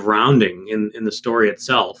sort of grounding in the story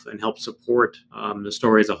itself and help support the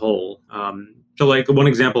story as a whole. So like one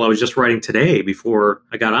example I was just writing today before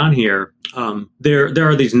I got on here, there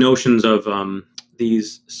are these notions of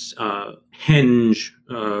these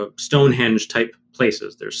Stonehenge type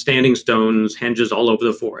places. There's standing stones, henges all over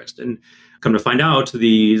the forest. And come to find out,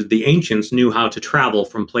 the ancients knew how to travel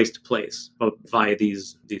from place to place via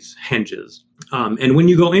these henges. And when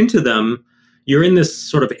you go into them, you're in this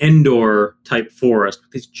sort of Endor type forest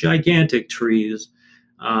with these gigantic trees.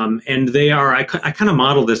 And they are, I kind of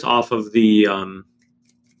model this off of the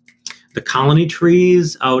colony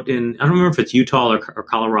trees out in, I don't remember if it's Utah or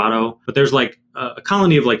Colorado, but there's like a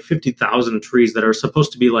colony of like 50,000 trees that are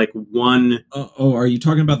supposed to be like one. Oh, are you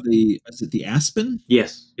talking about is it the aspen?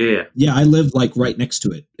 Yes. Yeah. Yeah, I live like right next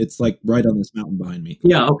to it. It's like right on this mountain behind me.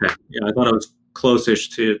 Yeah. Okay. Yeah, I thought it was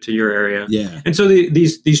close-ish to your area. Yeah. And so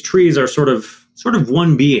these trees are sort of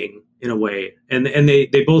one being in a way, and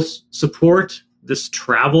they both support this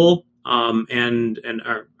travel and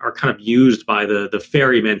are kind of used by the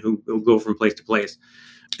ferrymen who go from place to place.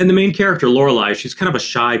 And the main character, Lorelei, she's kind of a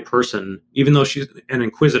shy person, even though she's an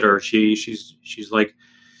inquisitor. She's like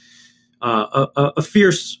a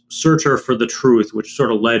fierce searcher for the truth, which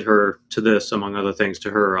sort of led her to this, among other things, to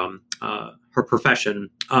her profession.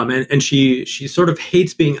 And she sort of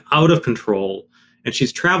hates being out of control. And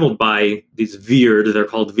she's traveled by these Veerd, they're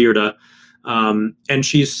called Veerda, and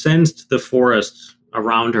she's sensed the forest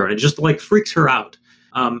around her, and it just like freaks her out.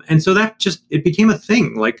 And so it became a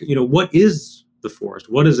thing. Like, what is the forest?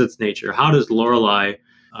 What is its nature? How does Lorelei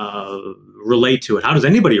relate to it? How does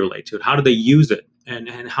anybody relate to it? How do they use it?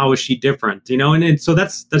 And how is she different? And so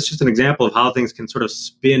that's just an example of how things can sort of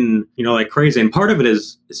spin, like crazy. And part of it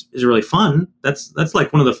is really fun. That's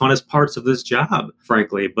like one of the funnest parts of this job,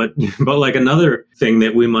 frankly. But like another thing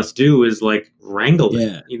that we must do is like wrangle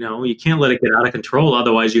it. You can't let it get out of control.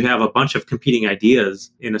 Otherwise you have a bunch of competing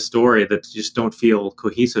ideas in a story that just don't feel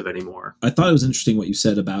cohesive anymore. I thought it was interesting what you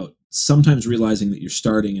said about sometimes realizing that you're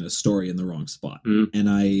starting in a story in the wrong spot. And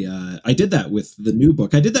I did that with the new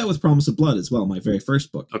book. I did that with Promise of Blood as well, my very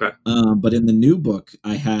first book. Okay. But in the new book,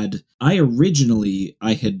 I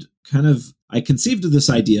conceived of this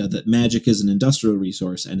idea that magic is an industrial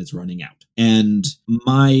resource and it's running out. And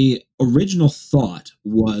my original thought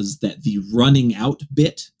was that the running out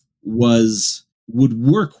bit would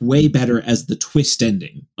work way better as the twist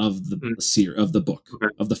ending of the book, okay,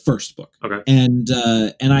 of the first book. Okay. And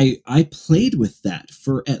I played with that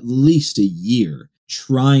for at least a year,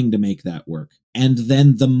 trying to make that work. And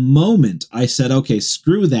then the moment I said, okay,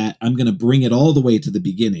 screw that, I'm going to bring it all the way to the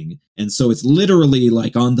beginning. And so it's literally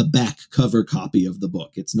like on the back cover copy of the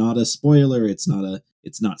book. It's not a spoiler. It's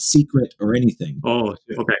not secret or anything. Oh,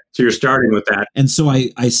 okay. So you're starting with that. And so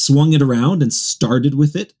I swung it around and started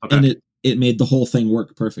with it. Okay. And it made the whole thing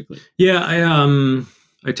work perfectly. Yeah. I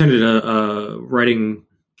attended a writing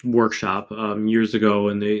workshop years ago,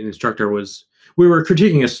 and the instructor we were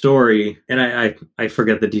critiquing a story, and I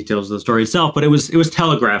forget the details of the story itself, but it was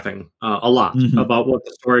telegraphing a lot about what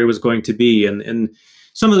the story was going to be, and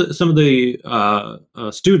some of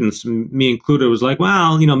the students, me included, was like,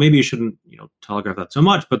 well, maybe you shouldn't, telegraph that so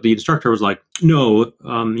much. But the instructor was like, no,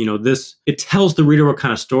 it tells the reader what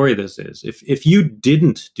kind of story this is. If you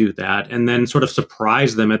didn't do that and then sort of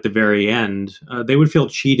surprise them at the very end, they would feel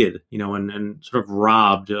cheated, and sort of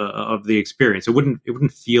robbed of the experience. It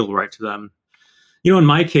wouldn't feel right to them. In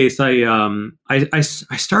my case, I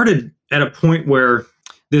started at a point where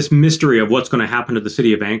this mystery of what's going to happen to the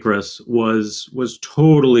city of Anchorus was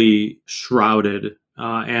totally shrouded.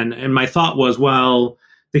 And my thought was, well,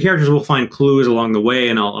 the characters will find clues along the way,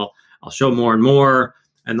 and I'll show more and more,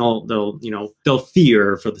 and they'll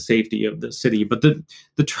fear for the safety of the city. But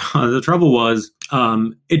the trouble was,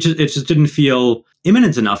 it just didn't feel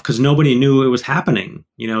imminent enough because nobody knew it was happening.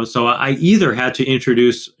 So I either had to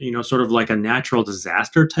introduce, sort of like a natural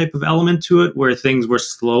disaster type of element to it, where things were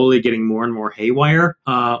slowly getting more and more haywire,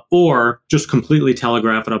 or just completely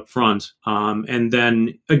telegraph it up front, and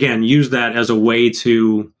then again use that as a way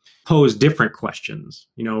to pose different questions.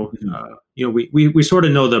 We sort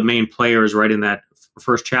of know the main players right in that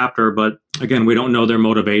first chapter, but again, we don't know their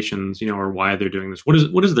motivations, or why they're doing this. What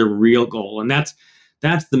is their real goal? And that's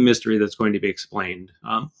the mystery that's going to be explained,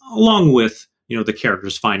 along with, the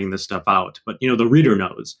characters finding this stuff out. But, the reader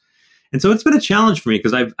knows. And so it's been a challenge for me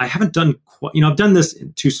because I haven't done I've done this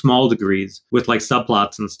to small degrees with like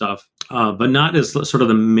subplots and stuff, but not as sort of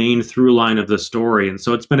the main through line of the story. And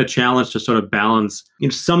so it's been a challenge to sort of balance,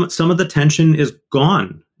 some of the tension is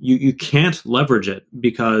gone. You can't leverage it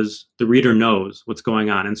because the reader knows what's going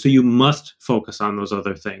on. And so you must focus on those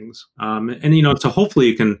other things. So hopefully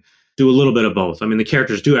you can do a little bit of both. I mean, the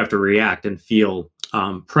characters do have to react and feel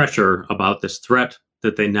pressure about this threat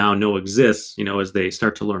that they now know exists, as they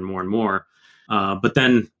start to learn more and more. But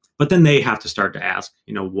then they have to start to ask,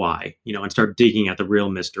 why, and start digging at the real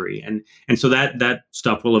mystery. And so that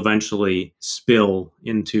stuff will eventually spill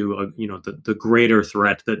into, the greater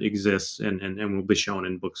threat that exists and will be shown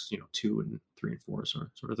in books, 2 and 3 and 4 sort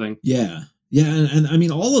of thing. Yeah. Yeah, and I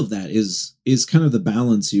mean, all of that is kind of the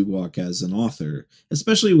balance you walk as an author,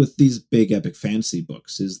 especially with these big epic fantasy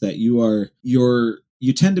books, is that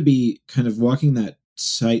you tend to be kind of walking that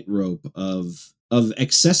tightrope of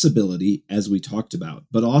accessibility, as we talked about,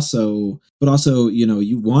 but also,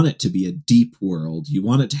 you want it to be a deep world. You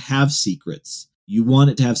want it to have secrets. You want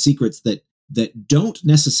it to have secrets that don't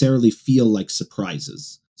necessarily feel like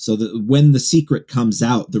surprises. So that when the secret comes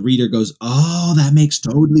out, the reader goes, "Oh, that makes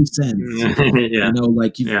totally sense." Yeah.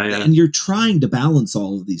 And you're trying to balance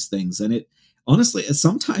all of these things, and it honestly,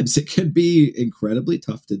 sometimes it can be incredibly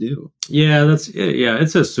tough to do. Yeah,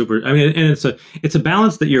 it's a super. I mean, and it's a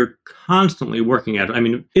balance that you're constantly working at. I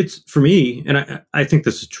mean, it's for me, and I think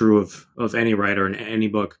this is true of any writer in any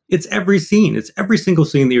book. It's every scene. It's every single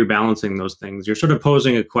scene that you're balancing those things. You're sort of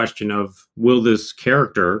posing a question of, will this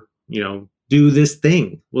character, do this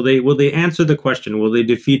thing? Will they answer the question? Will they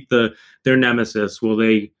defeat their nemesis? Will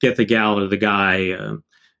they get the gal or the guy?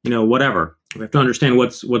 Whatever. We have to understand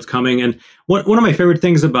what's coming. And one of my favorite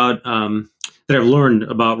things about that I've learned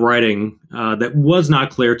about writing that was not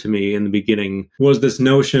clear to me in the beginning was this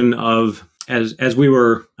notion of, as we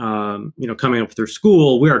were coming up through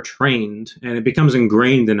school, we are trained, and it becomes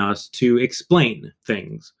ingrained in us to explain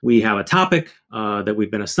things. We have a topic that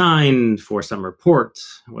we've been assigned for some report,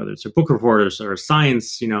 whether it's a book report or a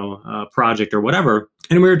science project or whatever,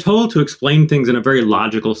 and we're told to explain things in a very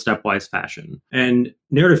logical, stepwise fashion. And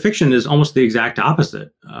narrative fiction is almost the exact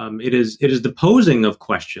opposite. It is the posing of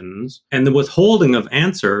questions and the withholding of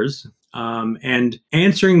answers, and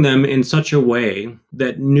answering them in such a way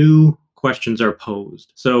that new questions are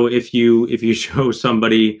posed. So if you show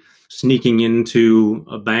somebody sneaking into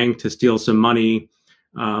a bank to steal some money,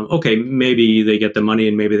 okay, maybe they get the money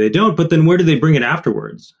and maybe they don't, but then where do they bring it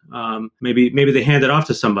afterwards? Maybe they hand it off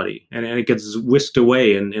to somebody and it gets whisked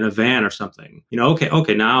away in a van or something.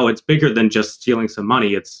 Okay, now it's bigger than just stealing some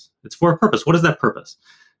money. It's for a purpose. What is that purpose?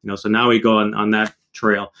 So now we go on that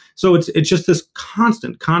trail. So it's just this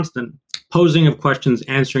constant posing of questions,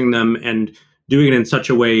 answering them, and doing it in such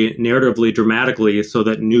a way, narratively, dramatically, so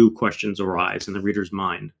that new questions arise in the reader's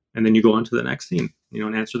mind. And then you go on to the next scene,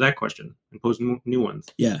 and answer that question and pose new ones.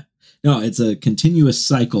 Yeah. No, it's a continuous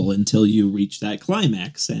cycle until you reach that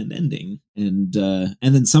climax and ending. And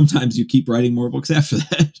then sometimes you keep writing more books after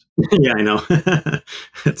that. Yeah, I know.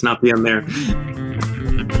 It's not the end there.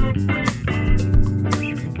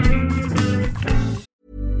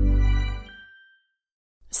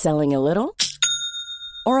 Selling a little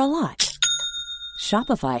or a lot?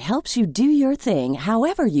 Shopify helps you do your thing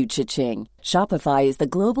however you cha-ching. Shopify is the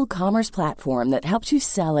global commerce platform that helps you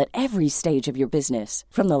sell at every stage of your business.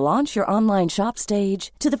 From the launch your online shop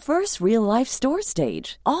stage to the first real-life store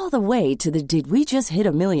stage, all the way to the did we just hit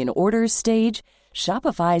a million orders stage.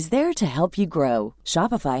 Shopify is there to help you grow.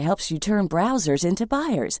 Shopify helps you turn browsers into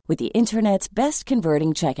buyers with the internet's best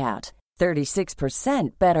converting checkout.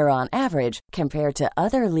 36% better on average compared to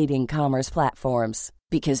other leading commerce platforms.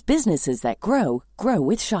 Because businesses that grow, grow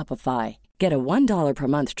with Shopify. Get a $1 per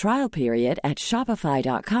month trial period at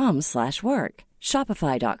shopify.com/work.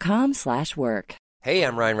 Shopify.com/work. Hey,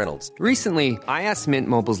 I'm Ryan Reynolds. Recently, I asked Mint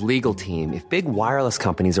Mobile's legal team if big wireless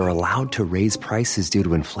companies are allowed to raise prices due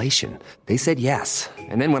to inflation. They said yes.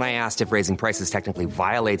 And then when I asked if raising prices technically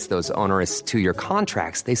violates those onerous two-year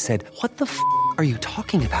contracts, they said, "What the f*** are you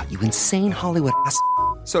talking about, you insane Hollywood ass?"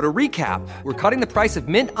 So to recap, we're cutting the price of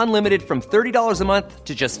Mint Unlimited from $30 a month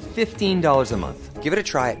to just $15 a month. Give it a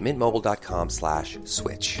try at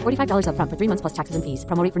mintmobile.com/switch. $45 up front for 3 months plus taxes and fees.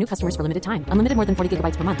 Promo rate for new customers for limited time. Unlimited more than 40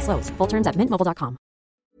 gigabytes per month. Slows full terms at mintmobile.com.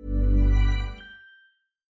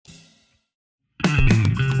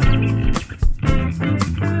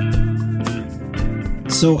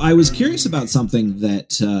 So I was curious about something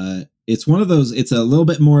that it's one of those. It's a little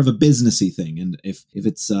bit more of a businessy thing, and if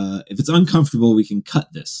it's uncomfortable, we can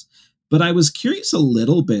cut this. But I was curious a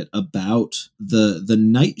little bit about the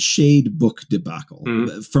Nightshade book debacle.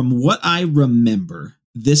 From what I remember,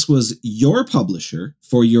 this was your publisher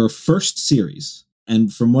for your first series,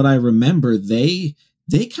 and from what I remember, they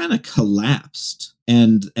kind of collapsed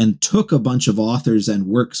and took a bunch of authors and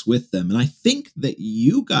works with them. And I think that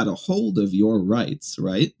you got a hold of your rights,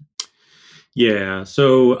 right? Yeah,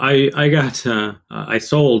 so I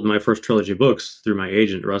sold my first trilogy books through my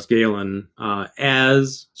agent, Russ Galen,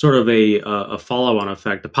 as sort of a follow-on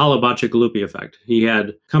effect, the Paolo Bacigalupi effect. He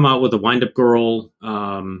had come out with a Wind-Up Girl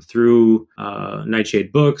through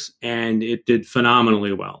Nightshade Books, and it did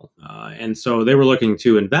phenomenally well. And so they were looking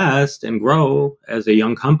to invest and grow as a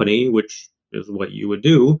young company, which is what you would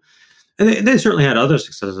do. And they certainly had other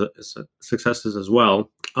successes as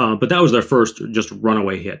well, but that was their first just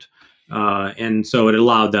runaway hit. And so it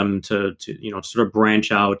allowed them to sort of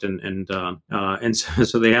branch out and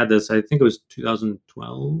so they had this, I think it was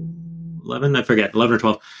 2012, 11 or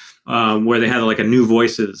 12, where they had like a New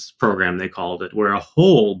Voices program, they called it, where a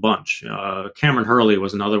whole bunch, Cameron Hurley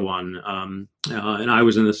was another one, and I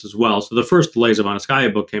was in this as well. So the first Lays of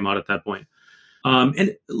Anaskaya book came out at that point.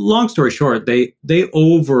 And long story short, they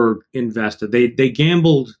over invested. They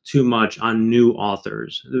gambled too much on new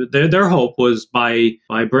authors. Their hope was by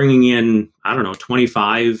bringing in,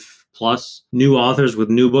 25 plus new authors with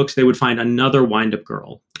new books, they would find another Wind-Up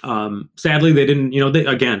Girl. Sadly, they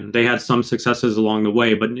didn't. They had some successes along the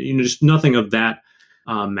way, but just nothing of that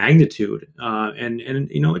magnitude.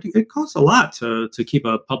 It costs a lot to keep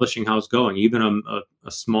a publishing house going, even a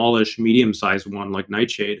smallish, medium-sized one like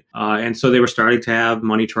Nightshade. And so they were starting to have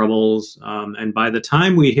money troubles. And by the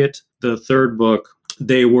time we hit the third book,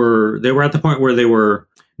 they were at the point where they were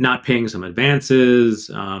not paying some advances,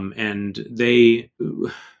 and they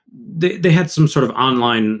had some sort of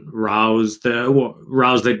online rows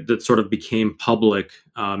that sort of became public.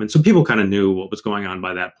 And so people kind of knew what was going on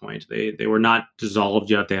by that point. They were not dissolved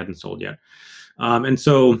yet. They hadn't sold yet. And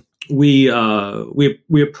so we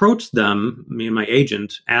approached them, me and my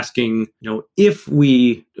agent, asking, if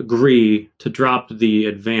we agree to drop the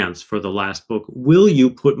advance for the last book, will you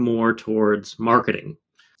put more towards marketing?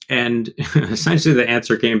 And essentially the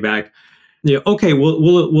answer came back, okay,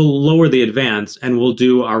 we'll lower the advance and we'll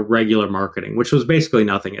do our regular marketing, which was basically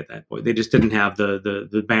nothing at that point. They just didn't have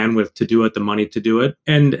the bandwidth to do it, the money to do it,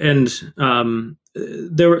 and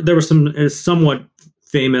there were some somewhat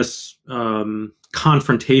famous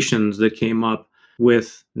confrontations that came up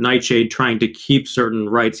with Nightshade trying to keep certain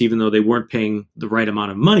rights, even though they weren't paying the right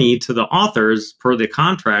amount of money to the authors per the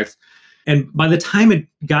contracts. And by the time it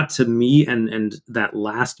got to me and that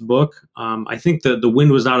last book, I think the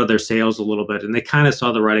wind was out of their sails a little bit, and they kind of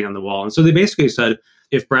saw the writing on the wall. And so they basically said,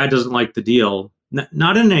 if Brad doesn't like the deal,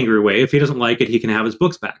 not in an angry way, if he doesn't like it, he can have his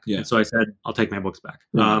books back. Yeah. And so I said, I'll take my books back.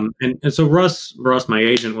 Right. And so Russ, my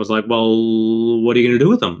agent, was like, well, what are you going to do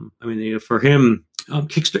with them? I mean, for him,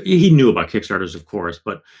 Kickstarter, he knew about Kickstarters, of course,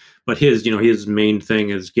 but his, his main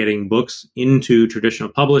thing is getting books into traditional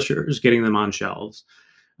publishers, getting them on shelves.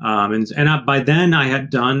 By then I had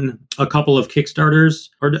done a couple of Kickstarters,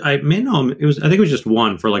 or I think it was just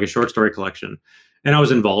one for like a short story collection, and I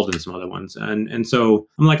was involved in some other ones. And so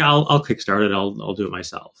I'm like, I'll Kickstart it. I'll do it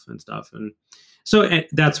myself and stuff. So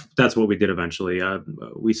that's what we did eventually.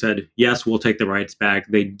 We said, yes, we'll take the rights back.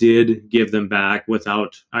 They did give them back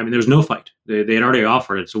without, I mean, there was no fight. They had already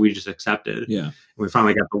offered it, so we just accepted. Yeah. We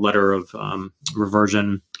finally got the letter of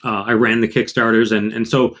reversion. I ran the Kickstarters. And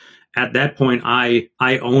so at that point, I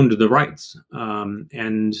owned the rights.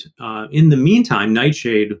 And in the meantime,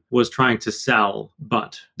 Nightshade was trying to sell,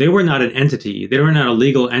 but they were not an entity. They were not a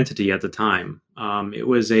legal entity at the time. It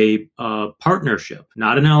was a partnership,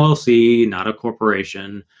 not an LLC, not a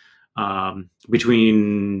corporation,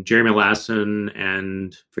 between Jeremy Lassen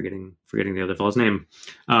and forgetting the other fellow's name,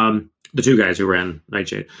 the two guys who ran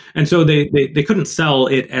Nightshade. And so they couldn't sell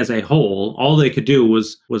it as a whole. All they could do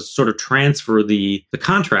was sort of transfer the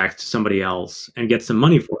contract to somebody else and get some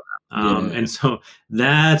money for it. And so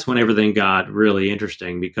that's when everything got really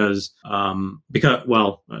interesting because one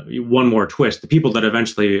more twist, the people that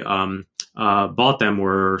eventually bought them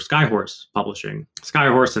were Skyhorse Publishing.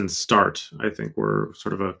 Skyhorse and Start, I think, were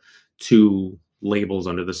sort of two labels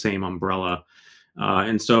under the same umbrella.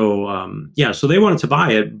 So they wanted to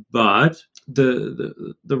buy it, but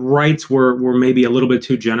the rights were maybe a little bit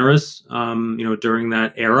too generous, during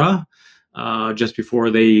that era. Just before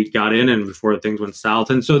they got in and before things went south.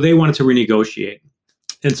 And so they wanted to renegotiate.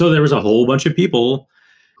 And so there was a whole bunch of people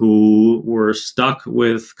who were stuck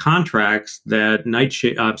with contracts that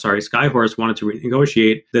Skyhorse wanted to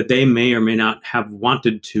renegotiate that they may or may not have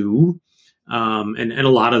wanted to. And a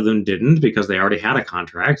lot of them didn't because they already had a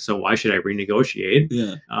contract. So why should I renegotiate?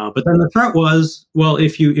 Yeah. But then the threat was, well,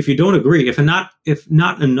 if you don't agree, if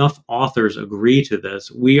not enough authors agree to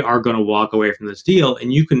this, we are going to walk away from this deal,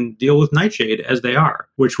 and you can deal with Nightshade as they are,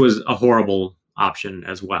 which was a horrible option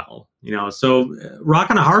as well. So rock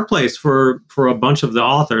and a hard place for a bunch of the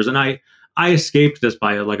authors, and I escaped this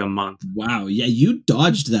by like a month. Wow. Yeah, you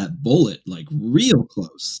dodged that bullet like real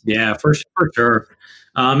close. Yeah, for sure.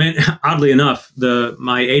 And oddly enough,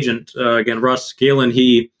 my agent, again, Russ Galen,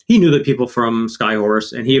 he knew the people from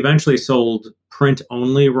Skyhorse, and he eventually sold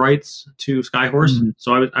print-only rights to Skyhorse. Mm-hmm.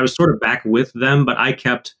 So I was sort of back with them, but I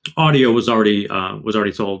kept audio was already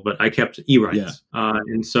sold, but I kept e-rights. Yeah.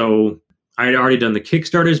 And so I had already done the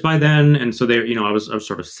Kickstarters by then, and so I was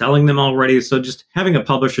sort of selling them already. So just having a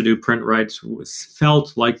publisher do print rights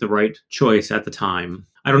felt like the right choice at the time.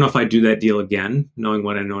 I don't know if I'd do that deal again, knowing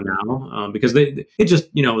what I know now, because the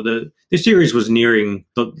series was nearing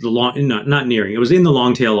the long, not nearing, it was in the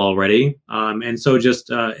long tail already. And so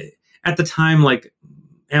just at the time, like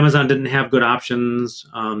Amazon didn't have good options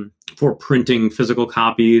for printing physical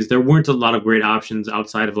copies. There weren't a lot of great options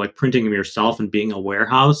outside of like printing them yourself and being a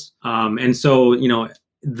warehouse. And so,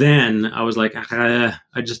 then I was like, I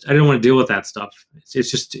didn't want to deal with that stuff.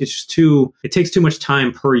 It's just it takes too much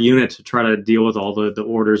time per unit to try to deal with all the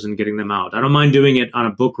orders and getting them out. I don't mind doing it on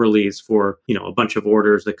a book release for, a bunch of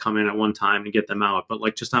orders that come in at one time and get them out, but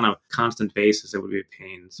like just on a constant basis, it would be a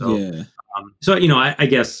pain. So, yeah. I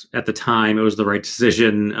guess at the time it was the right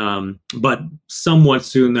decision. But somewhat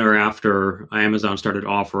soon thereafter, Amazon started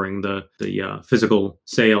offering the physical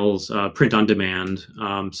sales, print on demand.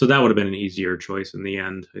 So that would have been an easier choice in the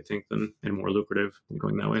end, I think, and more lucrative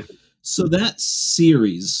going that way. So that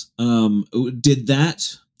series,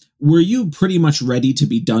 were you pretty much ready to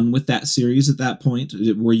be done with that series at that point?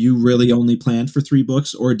 Were you really only planned for 3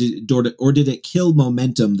 books, or did it kill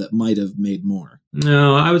momentum that might have made more?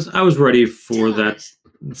 No, I was ready for that.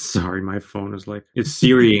 Sorry, my phone is it's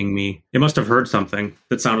Siriing me. It must have heard something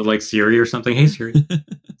that sounded like Siri or something. Hey, Siri.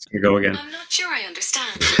 It's going to go again. I'm not sure I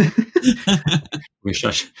understand. Let me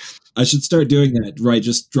shush. I should start doing that, right?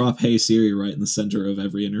 Just drop Hey Siri right in the center of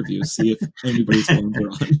every interview. See if anybody's phones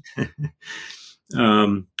are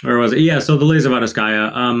on. Where was it? Yeah, so the Lays of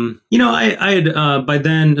Anaskaya. I had by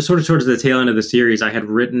then, sort of towards the tail end of the series, I had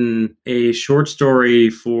written a short story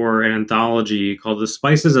for an anthology called The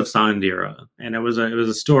Spices of Sanandira, and it was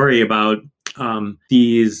a story about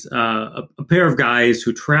these a pair of guys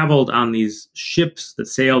who traveled on these ships that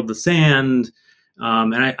sailed the sand,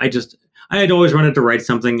 and I had always wanted to write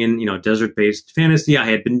something in, desert-based fantasy. I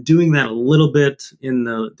had been doing that a little bit in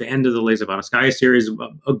the end of the Lays of Anaskaya series.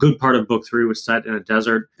 A good part of book 3 was set in a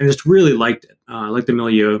desert, and just really liked it. I liked the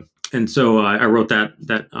milieu, and so I wrote that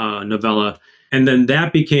novella, and then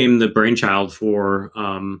that became the brainchild for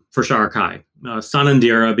Sharakai.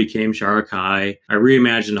 Sanandira became Sharakai. I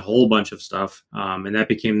reimagined a whole bunch of stuff, and that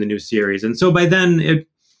became the new series. And so by then, it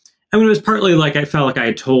was partly like I felt like I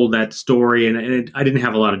had told that story, and I didn't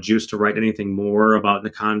have a lot of juice to write anything more about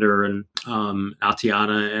Nikandar and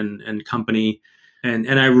Atiana and company. And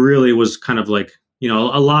I really was kind of like, a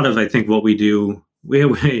lot of, I think, what we do,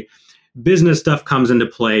 business stuff comes into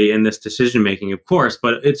play in this decision making, of course,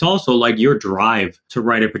 but it's also like your drive to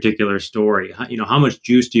write a particular story. How much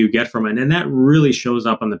juice do you get from it? And that really shows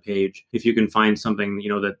up on the page if you can find something,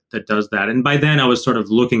 that does that. And by then I was sort of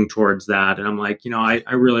looking towards that, and I'm like, I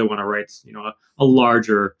really want to write, a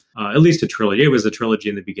larger, at least a trilogy. It was a trilogy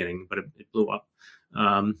in the beginning, but it blew up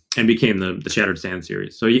and became the Shattered Sand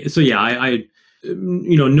series. So yeah, I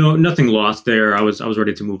no, nothing lost there. I was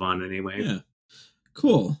ready to move on anyway. Yeah,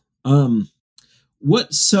 cool.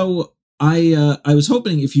 So I was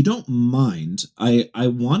hoping, if you don't mind, I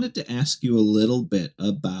wanted to ask you a little bit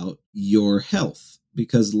about your health,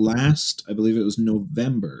 because I believe it was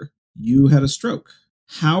November, you had a stroke.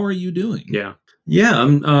 How are you doing? Yeah.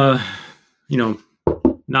 I'm,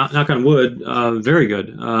 knock on wood, very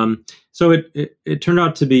good. So it turned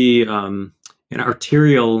out to be, an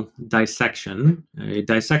arterial dissection, and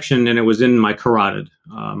it was in my carotid,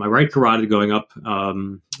 my right carotid going up.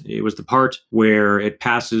 It was the part where it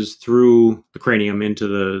passes through the cranium into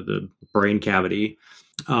the brain cavity.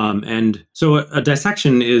 And so a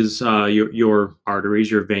dissection is your arteries,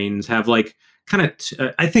 your veins have like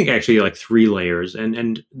I think actually like 3 layers,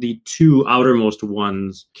 and the 2 outermost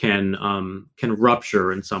ones can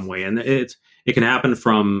rupture in some way, and it can happen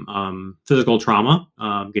from physical trauma,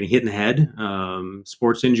 getting hit in the head,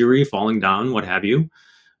 sports injury, falling down, what have you.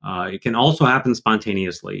 It can also happen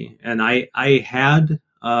spontaneously. And I had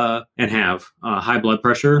and have high blood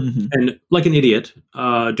pressure. Mm-hmm. And like an idiot,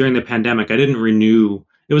 during the pandemic, I didn't renew.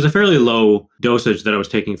 It was a fairly low dosage that I was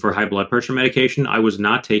taking for high blood pressure medication. I was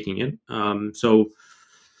not taking it. So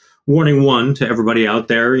warning 1 to everybody out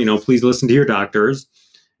there, please listen to your doctors.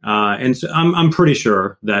 And so I'm pretty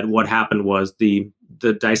sure that what happened was the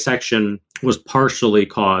dissection was partially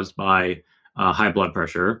caused by high blood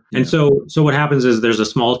pressure. Yeah. And so what happens is there's a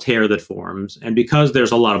small tear that forms, and because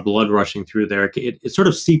there's a lot of blood rushing through there, it sort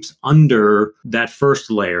of seeps under that first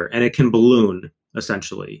layer, and it can balloon.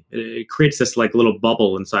 Essentially, it creates this like little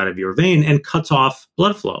bubble inside of your vein and cuts off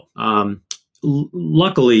blood flow.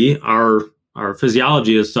 Luckily, our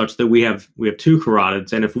physiology is such that we have 2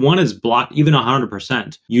 carotids, and if one is blocked even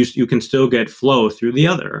 100%, you can still get flow through the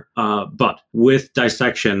other. But with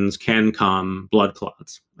dissections can come blood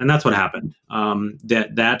clots, and that's what happened.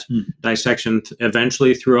 That dissection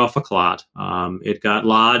eventually threw off a clot. It got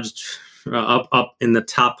lodged up in the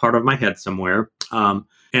top part of my head somewhere.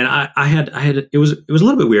 And I had it was a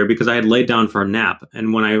little bit weird because I had laid down for a nap,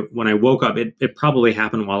 and when I woke up, it probably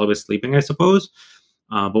happened while I was sleeping, I suppose.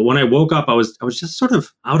 But when I woke up, I was just sort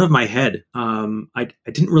of out of my head. I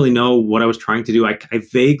didn't really know what I was trying to do. I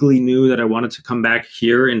vaguely knew that I wanted to come back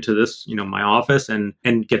here into this, my office and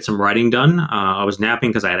get some writing done. I was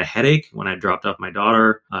napping because I had a headache when I dropped off my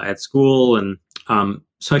daughter at school, and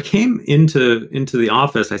so I came into the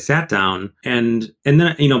office. I sat down, and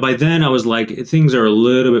then by then I was like, things are a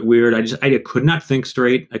little bit weird. I could not think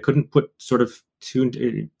straight. I couldn't put sort of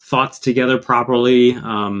 2 thoughts together properly.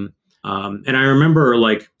 And I remember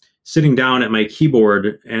like sitting down at my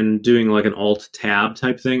keyboard and doing like an alt tab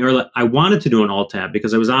type thing, or I wanted to do an alt tab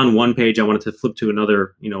because I was on one page. I wanted to flip to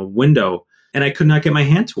another, window, and I could not get my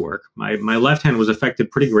hand to work. My left hand was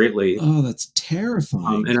affected pretty greatly. Oh, that's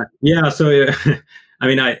terrifying.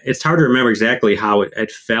 It's hard to remember exactly how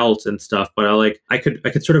it felt and stuff, but I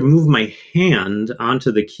could sort of move my hand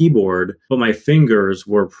onto the keyboard, but my fingers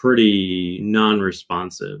were pretty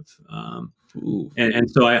non-responsive.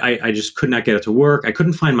 And so I just could not get it to work. I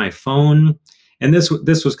couldn't find my phone. And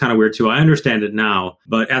this was kind of weird too. I understand it now,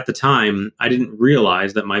 but at the time I didn't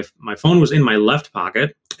realize that my phone was in my left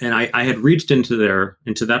pocket, and I had reached into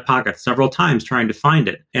that pocket several times trying to find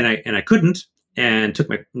it, and I couldn't, and took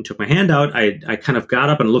my hand out. I kind of got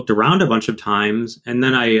up and looked around a bunch of times, and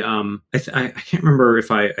then I can't remember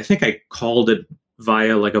if I think I called it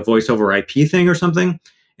via like a voice over IP thing or something.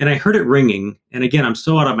 And I heard it ringing. And again, I'm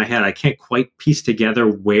so out of my head, I can't quite piece together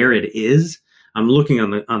where it is. I'm looking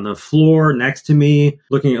on the floor next to me,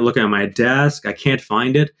 looking at my desk. I can't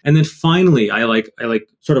find it. And then finally, I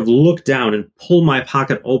sort of look down and pull my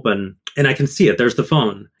pocket open, and I can see it. There's the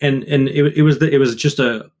phone. And it was just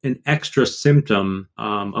an extra symptom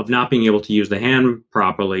of not being able to use the hand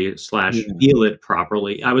properly / feel it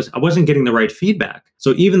properly. I wasn't getting the right feedback.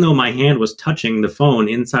 So even though my hand was touching the phone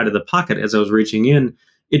inside of the pocket as I was reaching in,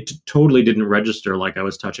 it totally didn't register like I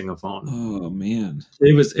was touching a phone. Oh man,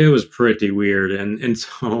 it was pretty weird, and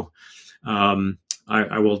so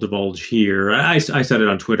I will divulge here. I said it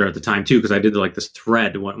on Twitter at the time too, because I did like this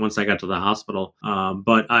thread once I got to the hospital.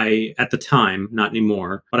 But I, at the time, not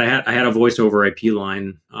anymore, but I had a voice over IP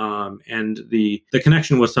line, and the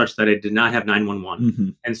connection was such that it did not have 911.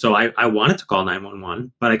 Mhm. And so I wanted to call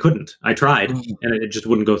 911, but I couldn't. I tried, and it just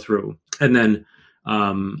wouldn't go through. And then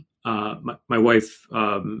my wife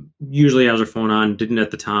usually has her phone on, didn't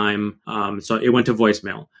at the time, so it went to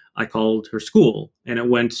voicemail. I called her school, and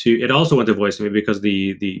it also went to voicemail because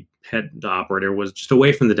the head operator was just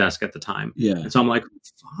away from the desk at the time. Yeah. And so I'm like,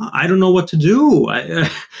 I don't know what to do.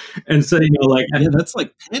 And so, like, yeah, that's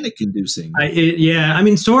like panic inducing. I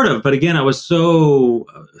mean, sort of. But again, I was so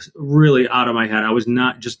really out of my head. I was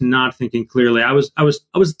not thinking clearly. I was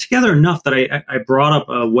together enough that I brought up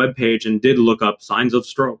a webpage and did look up signs of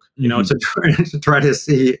stroke, to try to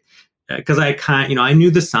see, because I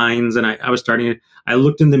knew the signs, and I was starting to. I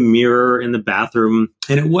looked in the mirror in the bathroom,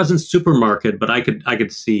 and it wasn't super marked, but I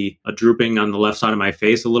could see a drooping on the left side of my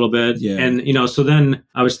face a little bit. Yeah. And so then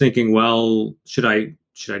I was thinking, well, should I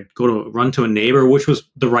run to a neighbor, which was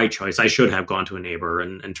the right choice. I should have gone to a neighbor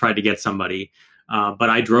and tried to get somebody.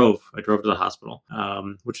 But I drove to the hospital,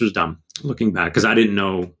 which was dumb looking back, because I didn't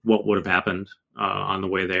know what would have happened on the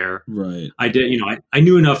way there. Right. I did, I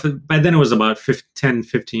knew enough. By then it was about 10,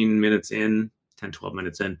 15 minutes in, 10, 12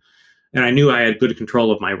 minutes in. And I knew I had good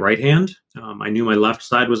control of my right hand. I knew my left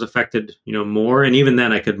side was affected, more. And even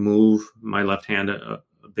then I could move my left hand a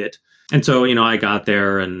bit. And so, I got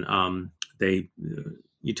there, and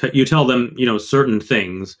you tell them, certain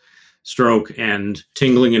things, stroke and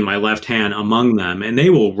tingling in my left hand among them, and they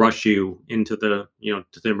will rush you into the,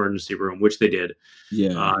 to the emergency room, which they did.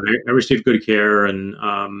 Yeah. I received good care, and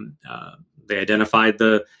they identified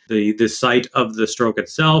the site of the stroke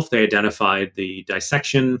itself. They identified the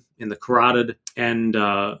dissection in the carotid, and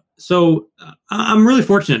so I'm really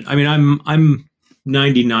fortunate. I mean, I'm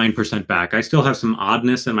 99% back. I still have some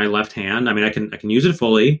oddness in my left hand. I mean, I can use it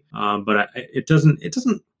fully, but it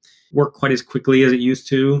doesn't work quite as quickly as it used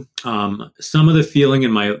to. Some of the feeling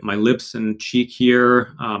in my lips and cheek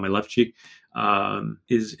here, my left cheek,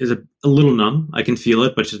 is a little numb. I can feel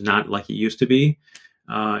it, but it's just not like it used to be.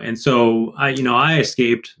 And so I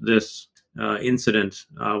escaped this incident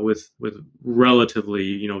with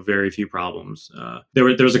relatively very few problems. There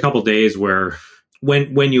was a couple of days where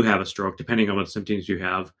when you have a stroke, depending on what symptoms you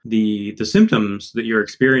have, the symptoms that you're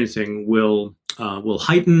experiencing will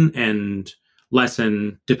heighten and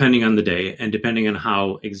lessen depending on the day, and depending on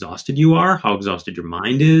how exhausted you are, how exhausted your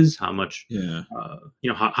mind is, how much,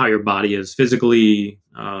 how your body is physically,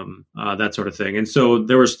 that sort of thing. And so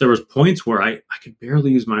there was points where I could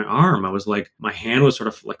barely use my arm. I was like, my hand was sort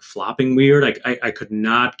of like flopping weird. I could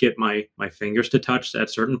not get my fingers to touch at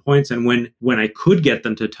certain points. And when I could get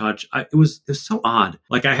them to touch, it was so odd.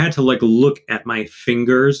 Like I had to like look at my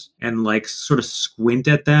fingers and like sort of squint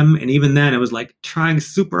at them. And even then it was like trying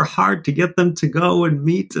super hard to get them to go and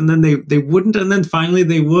meet. And then they wouldn't. And then finally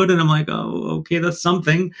they would. And I'm like, oh, okay, that's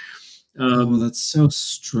something. That's so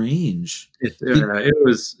strange. It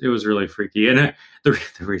was really freaky, and the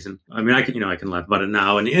reason, I mean, I can laugh about it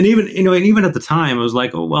now, and even at the time, I was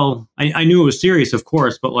like, oh well, I knew it was serious, of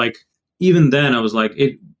course, but like even then, I was like,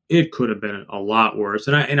 it could have been a lot worse,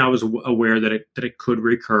 and I was aware that it could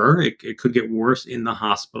recur, it could get worse in the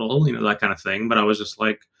hospital, that kind of thing, but I was just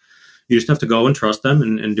like, you just have to go and trust them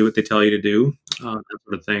and do what they tell you to do, that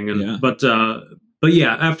sort of thing, and yeah. But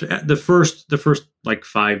yeah, after the first like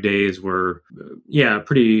 5 days were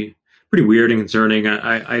pretty weird and concerning.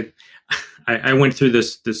 I went through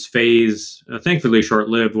this phase, thankfully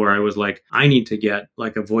short-lived, where I was like, I need to get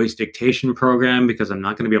like a voice dictation program because I'm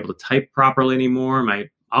not going to be able to type properly anymore.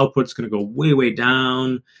 My output's going to go way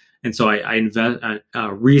down. And so I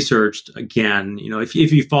researched again. If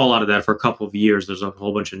you fall out of that for a couple of years, there's a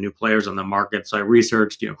whole bunch of new players on the market. So I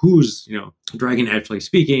researched, who's Dragon Actually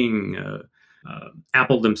Speaking.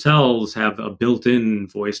 Apple themselves have a built-in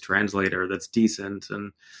voice translator that's decent,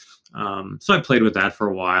 and so I played with that for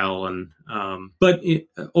a while. And but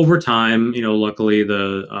over time, luckily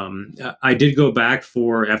I did go back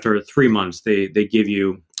after 3 months. They give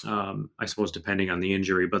you, I suppose, depending on the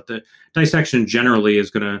injury, but the dissection generally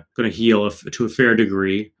is gonna heal to a fair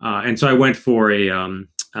degree. And so I went for a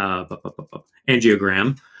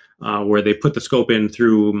angiogram. Where they put the scope in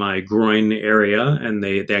through my groin area, and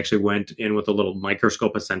they actually went in with a little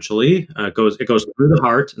microscope. Essentially, it goes through the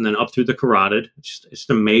heart and then up through the carotid. It's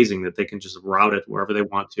just amazing that they can just route it wherever they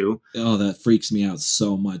want to. Oh, that freaks me out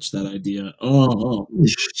so much. That idea. Oh.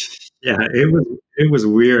 Yeah, it was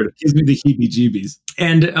weird. It gives me the heebie-jeebies.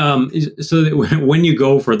 And so that when you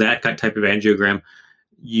go for that type of angiogram,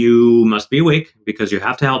 you must be awake because you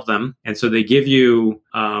have to help them. And so they give you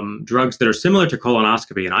drugs that are similar to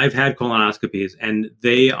colonoscopy. And I've had colonoscopies, and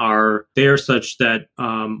they are such that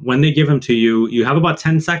when they give them to you, you have about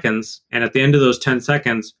 10 seconds. And at the end of those 10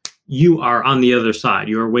 seconds, you are on the other side.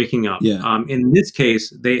 You are waking up. Yeah. In this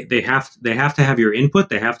case, they have to have your input.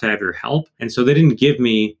 They have to have your help. And so they didn't give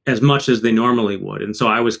me as much as they normally would. And so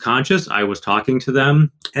I was conscious. I was talking to them,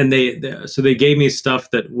 and they gave me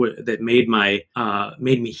stuff that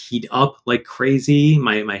made me heat up like crazy,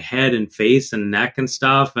 my head and face and neck and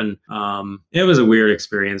stuff. And it was a weird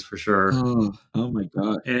experience for sure. Oh my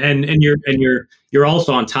God. And you're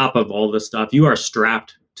also on top of all this stuff. You are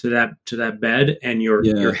strapped to that bed, and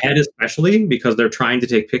your head especially, because they're trying to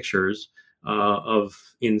take pictures of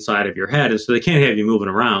inside of your head, and so they can't have you moving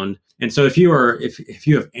around. And so if you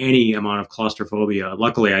have any amount of claustrophobia,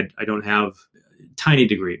 luckily I don't have a tiny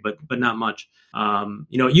degree, but not much.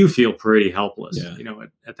 You feel pretty helpless,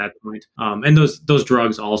 at that point. And those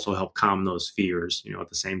drugs also help calm those fears, at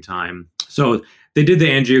the same time. So they did the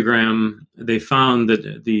angiogram. They found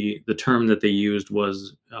that the term that they used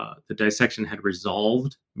was the dissection had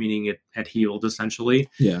resolved, meaning it had healed essentially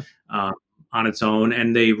on its own.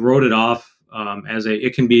 And they wrote it off as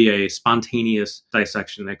it can be a spontaneous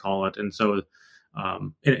dissection, they call it. And so,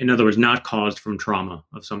 in other words, not caused from trauma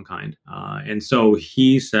of some kind. And so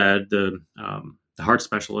he said, the heart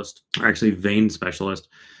specialist, or actually vein specialist,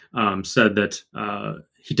 said that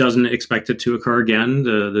he doesn't expect it to occur again.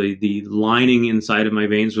 The lining inside of my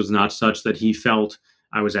veins was not such that he felt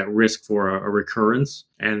I was at risk for a recurrence.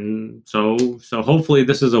 And so hopefully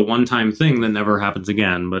this is a one-time thing that never happens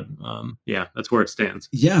again. But that's where it stands.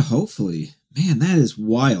 Yeah, hopefully. Man, that is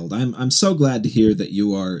wild. I'm so glad to hear that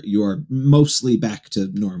you are mostly back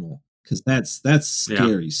to normal, because that's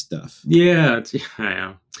scary stuff. Yeah, it's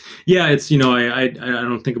I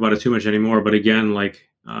don't think about it too much anymore. But again, like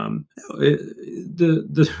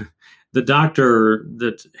the doctor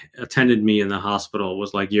that attended me in the hospital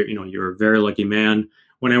was like, you're a very lucky man.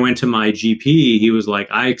 When I went to my GP, he was like,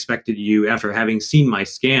 I expected you, after having seen my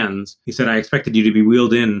scans, he said, I expected you to be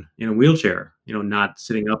wheeled in a wheelchair, not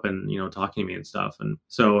sitting up and, talking to me and stuff. And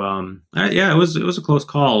so, it was a close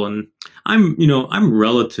call. And I'm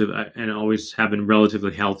relative and always have been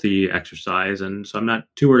relatively healthy exercise. And so I'm not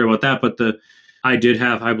too worried about that. But I did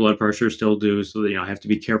have high blood pressure, still do. So, I have to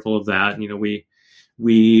be careful of that. And,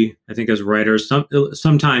 we, I think as writers,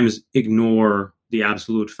 sometimes ignore the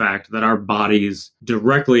absolute fact that our bodies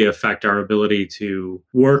directly affect our ability to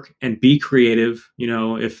work and be creative.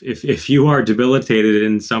 If you are debilitated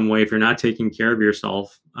in some way, if you're not taking care of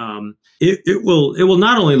yourself, it will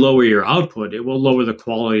not only lower your output, it will lower the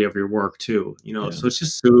quality of your work too. So it's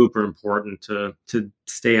just super important to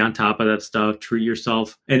stay on top of that stuff, treat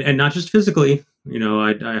yourself, and not just physically.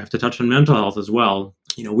 I have to touch on mental health as well.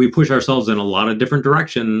 We push ourselves in a lot of different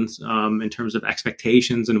directions in terms of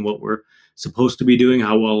expectations and what we're supposed to be doing,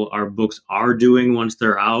 how well our books are doing once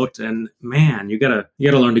they're out. And man, you gotta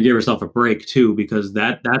learn to give yourself a break too, because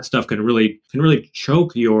that stuff can really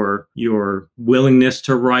choke your willingness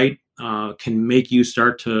to write, can make you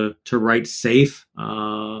start to write safe,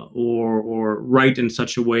 or write in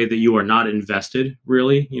such a way that you are not invested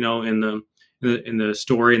really, in the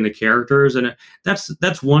story and the characters. And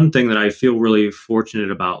that's one thing that I feel really fortunate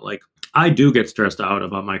about. Like, I do get stressed out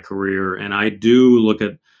about my career, and I do look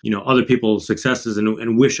at, other people's successes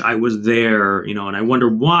and wish I was there, and I wonder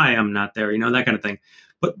why I'm not there, that kind of thing.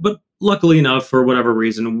 But luckily enough, for whatever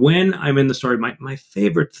reason, when I'm in the story, my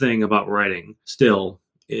favorite thing about writing still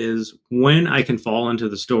is when I can fall into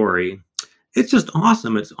the story. It's just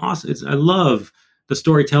awesome. It's awesome. I love the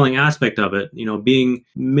storytelling aspect of it,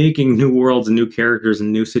 making new worlds and new characters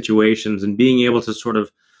and new situations, and being able to sort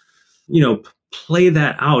of, play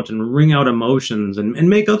that out and wring out emotions and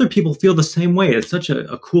make other people feel the same way. It's such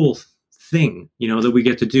a cool thing, that we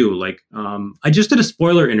get to do. Like, I just did a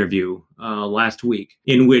spoiler interview last week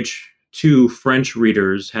in which two French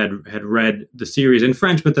readers had read the series in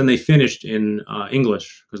French, but then they finished in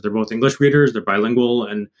English, because they're both English readers, they're bilingual,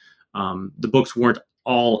 and the books weren't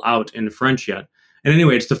all out in French yet. And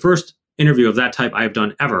anyway, it's the first interview of that type I've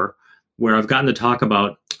done ever, where I've gotten to talk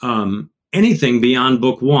about anything beyond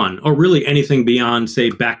book one, or really anything beyond, say,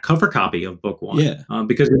 back cover copy of book one. Yeah.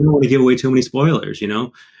 Because we don't want to give away too many spoilers,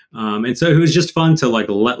 And so it was just fun to like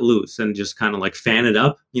let loose and just kind of like fan it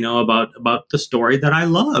up, about the story that I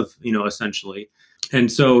love, essentially.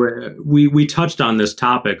 And so we touched on this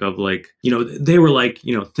topic of like, they were like,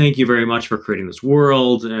 thank you very much for creating this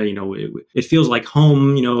world. It feels like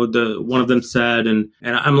home, one of them said, and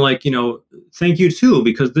I'm like, thank you too,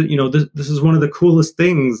 because this is one of the coolest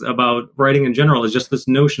things about writing in general, is just this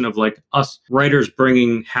notion of like us writers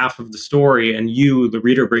bringing half of the story and you, the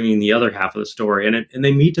reader, bringing the other half of the story, and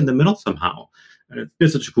they meet in the middle somehow. And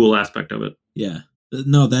it's such a cool aspect of it. Yeah.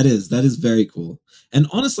 No, that is very cool. And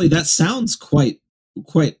honestly, that sounds quite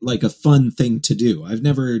like a fun thing to do. I've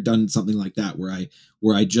never done something like that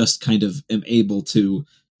where I just kind of am able to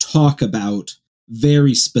talk about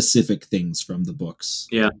very specific things from the books.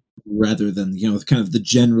 Yeah. Rather than, kind of the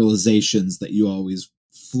generalizations that you always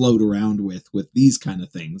float around with these kind of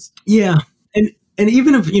things. Yeah. And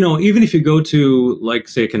even if you go to, like,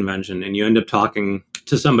 say, a convention and you end up talking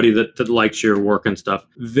to somebody that likes your work and stuff,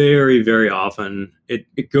 very, very often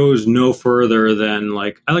it goes no further than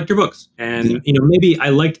like, I liked your books. And, maybe I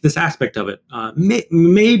liked this aspect of it.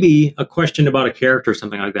 Maybe a question about a character or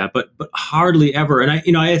something like that, but hardly ever. And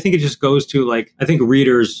I think it just goes to like, I think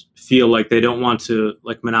readers feel like they don't want to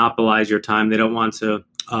like monopolize your time. They don't want to,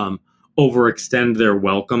 overextend their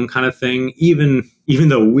welcome kind of thing, even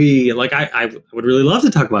though we like, I would really love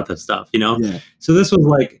to talk about that stuff, Yeah. So this was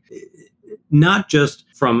like, not just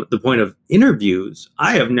from the point of interviews.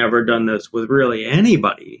 I have never done this with really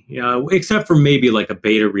anybody, except for maybe like a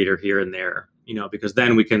beta reader here and there, because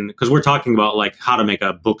then because we're talking about like how to make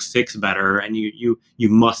a book 6 better. And you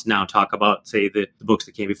must now talk about, say, the books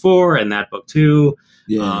that came before and that book too.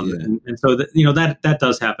 Yeah. And so that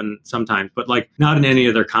does happen sometimes, but like not in any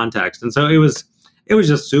other context. And so it was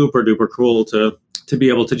just super duper cool to be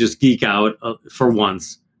able to just geek out for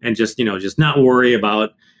once and just not worry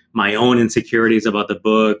about my own insecurities about the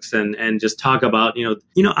books and just talk about,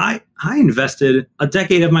 I invested a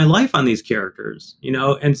decade of my life on these characters,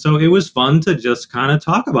 and so it was fun to just kind of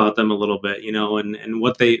talk about them a little bit, and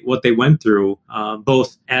what they went through,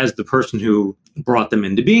 both as the person who brought them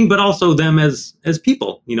into being, but also them as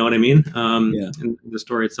people, you know what I mean? And the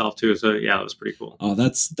story itself too. So yeah, it was pretty cool. Oh,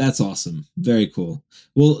 that's awesome. Very cool.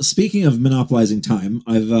 Well, speaking of monopolizing time,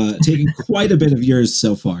 I've taken quite a bit of yours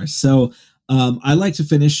so far. So I like to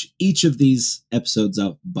finish each of these episodes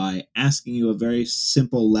up by asking you a very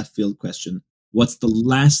simple left field question. What's the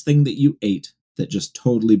last thing that you ate that just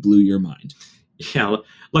totally blew your mind? Yeah,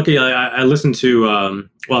 luckily I listened to,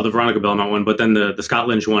 the Veronica Belmont one, but then the Scott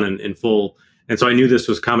Lynch one in full. And so I knew this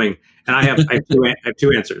was coming. And I have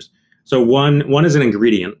two answers. So one is an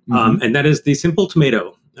ingredient, and that is the simple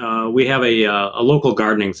tomato. We have a local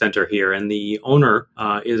gardening center here, and the owner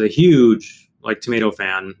is a huge tomato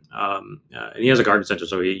fan, and he has a garden center,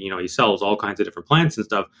 so he sells all kinds of different plants and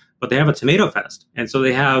stuff. But they have a tomato fest, and so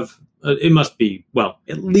they have it must be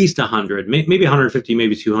at least 100, maybe 150,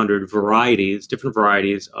 maybe 200 different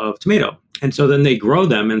varieties of tomato. And so then they grow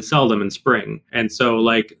them and sell them in spring. And so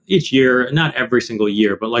each year, not every single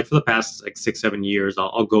year, but for the past 6-7 years,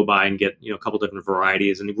 I'll go by and get a couple different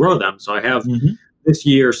varieties and grow them. So I have. This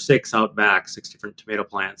year, 6 out back, 6 different tomato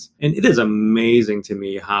plants. And it is amazing to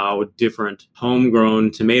me how different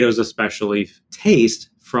homegrown tomatoes especially taste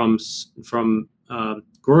from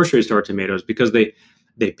grocery store tomatoes, because they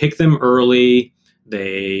pick them early.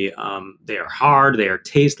 They are hard. They are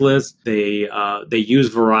tasteless. They use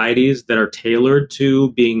varieties that are tailored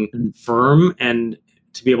to being firm and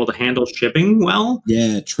to be able to handle shipping well.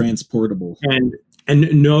 Yeah, transportable.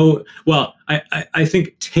 I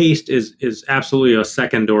think taste is absolutely a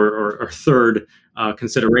second or third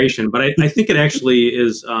consideration, but I think it actually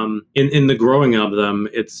is in the growing of them.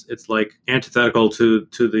 It's antithetical to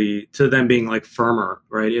them being firmer,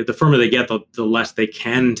 right? The firmer they get, the less they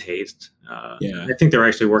can taste. I think they're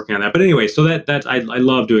actually working on that. But anyway, so that I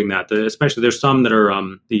love doing that. Especially there's some that are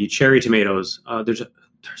the cherry tomatoes. They're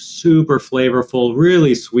super flavorful,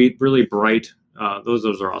 really sweet, really bright. Those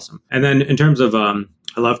are awesome. And then in terms of, I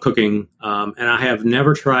love cooking, and I have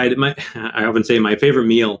never tried I often say my favorite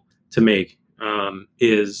meal to make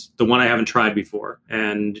is the one I haven't tried before.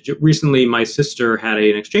 And recently my sister had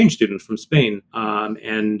an exchange student from Spain.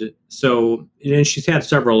 And she's had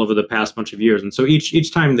several over the past bunch of years. And so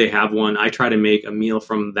each time they have one, I try to make a meal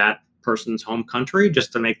from that person's home country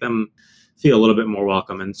just to make them feel a little bit more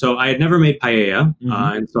welcome. And so I had never made paella.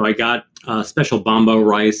 And so I got special bombo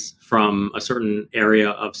rice from a certain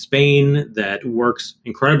area of Spain that works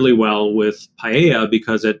incredibly well with paella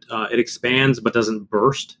because it expands but doesn't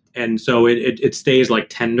burst. And so it stays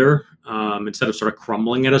tender instead of sort of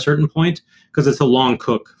crumbling at a certain point, because it's a long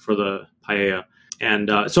cook for the paella. And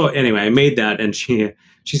so anyway, I made that, and she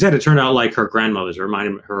said it turned out like her grandmother's. It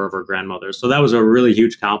reminded her of her grandmother's. So that was a really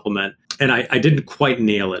huge compliment. and I didn't quite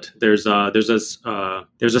nail it. There's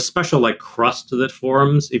a special like crust that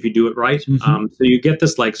forms if you do it right. So you get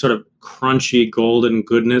this like sort of crunchy golden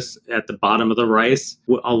goodness at the bottom of the rice,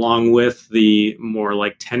 along with the more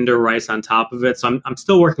like tender rice on top of it. So I'm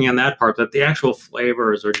still working on that part, but the actual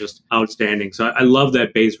flavors are just outstanding. So I love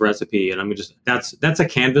that base recipe, and that's a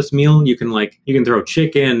canvas meal. You can throw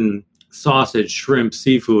chicken, sausage, shrimp,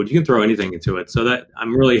 seafood. You can throw anything into it. So that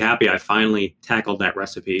I'm really happy I finally tackled that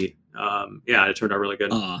recipe. It turned out really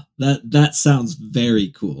good. That sounds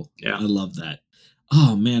very cool. Yeah. I love that.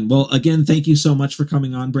 Oh man. Well, again, thank you so much for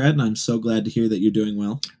coming on, Brad. And I'm so glad to hear that you're doing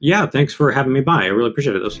well. Yeah. Thanks for having me by. I really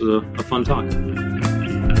appreciate it. This was a fun talk.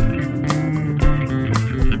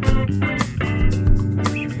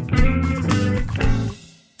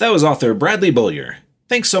 That was author Bradley Beaulieu.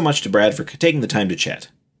 Thanks so much to Brad for taking the time to chat.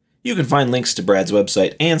 You can find links to Brad's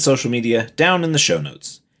website and social media down in the show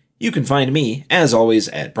notes. You can find me, as always,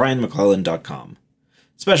 at brianmcclellan.com.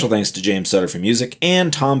 Special thanks to James Sutter for music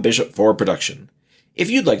and Tom Bishop for production.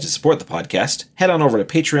 If you'd like to support the podcast, head on over to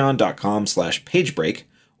patreon.com/pagebreak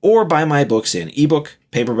or buy my books in ebook,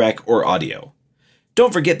 paperback, or audio.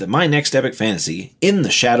 Don't forget that my next epic fantasy, In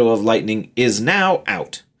the Shadow of Lightning, is now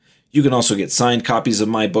out. You can also get signed copies of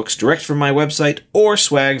my books direct from my website or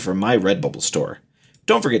swag from my Redbubble store.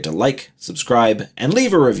 Don't forget to like, subscribe, and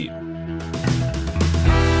leave a review.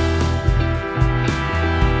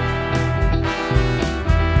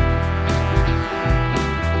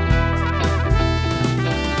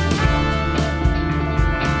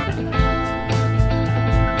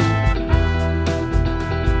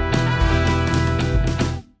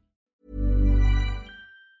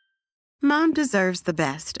 Mom deserves the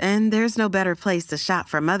best, and there's no better place to shop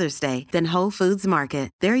for Mother's Day than Whole Foods Market.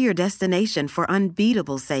 They're your destination for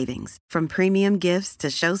unbeatable savings, from premium gifts to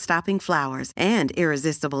show-stopping flowers and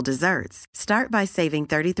irresistible desserts. Start by saving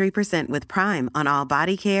 33% with Prime on all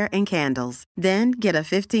body care and candles. Then get a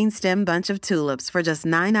 15-stem bunch of tulips for just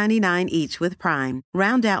 $9.99 each with Prime.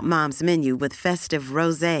 Round out Mom's menu with festive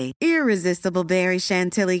rosé, irresistible berry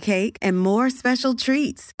chantilly cake, and more special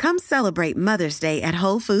treats. Come celebrate Mother's Day at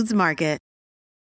Whole Foods Market.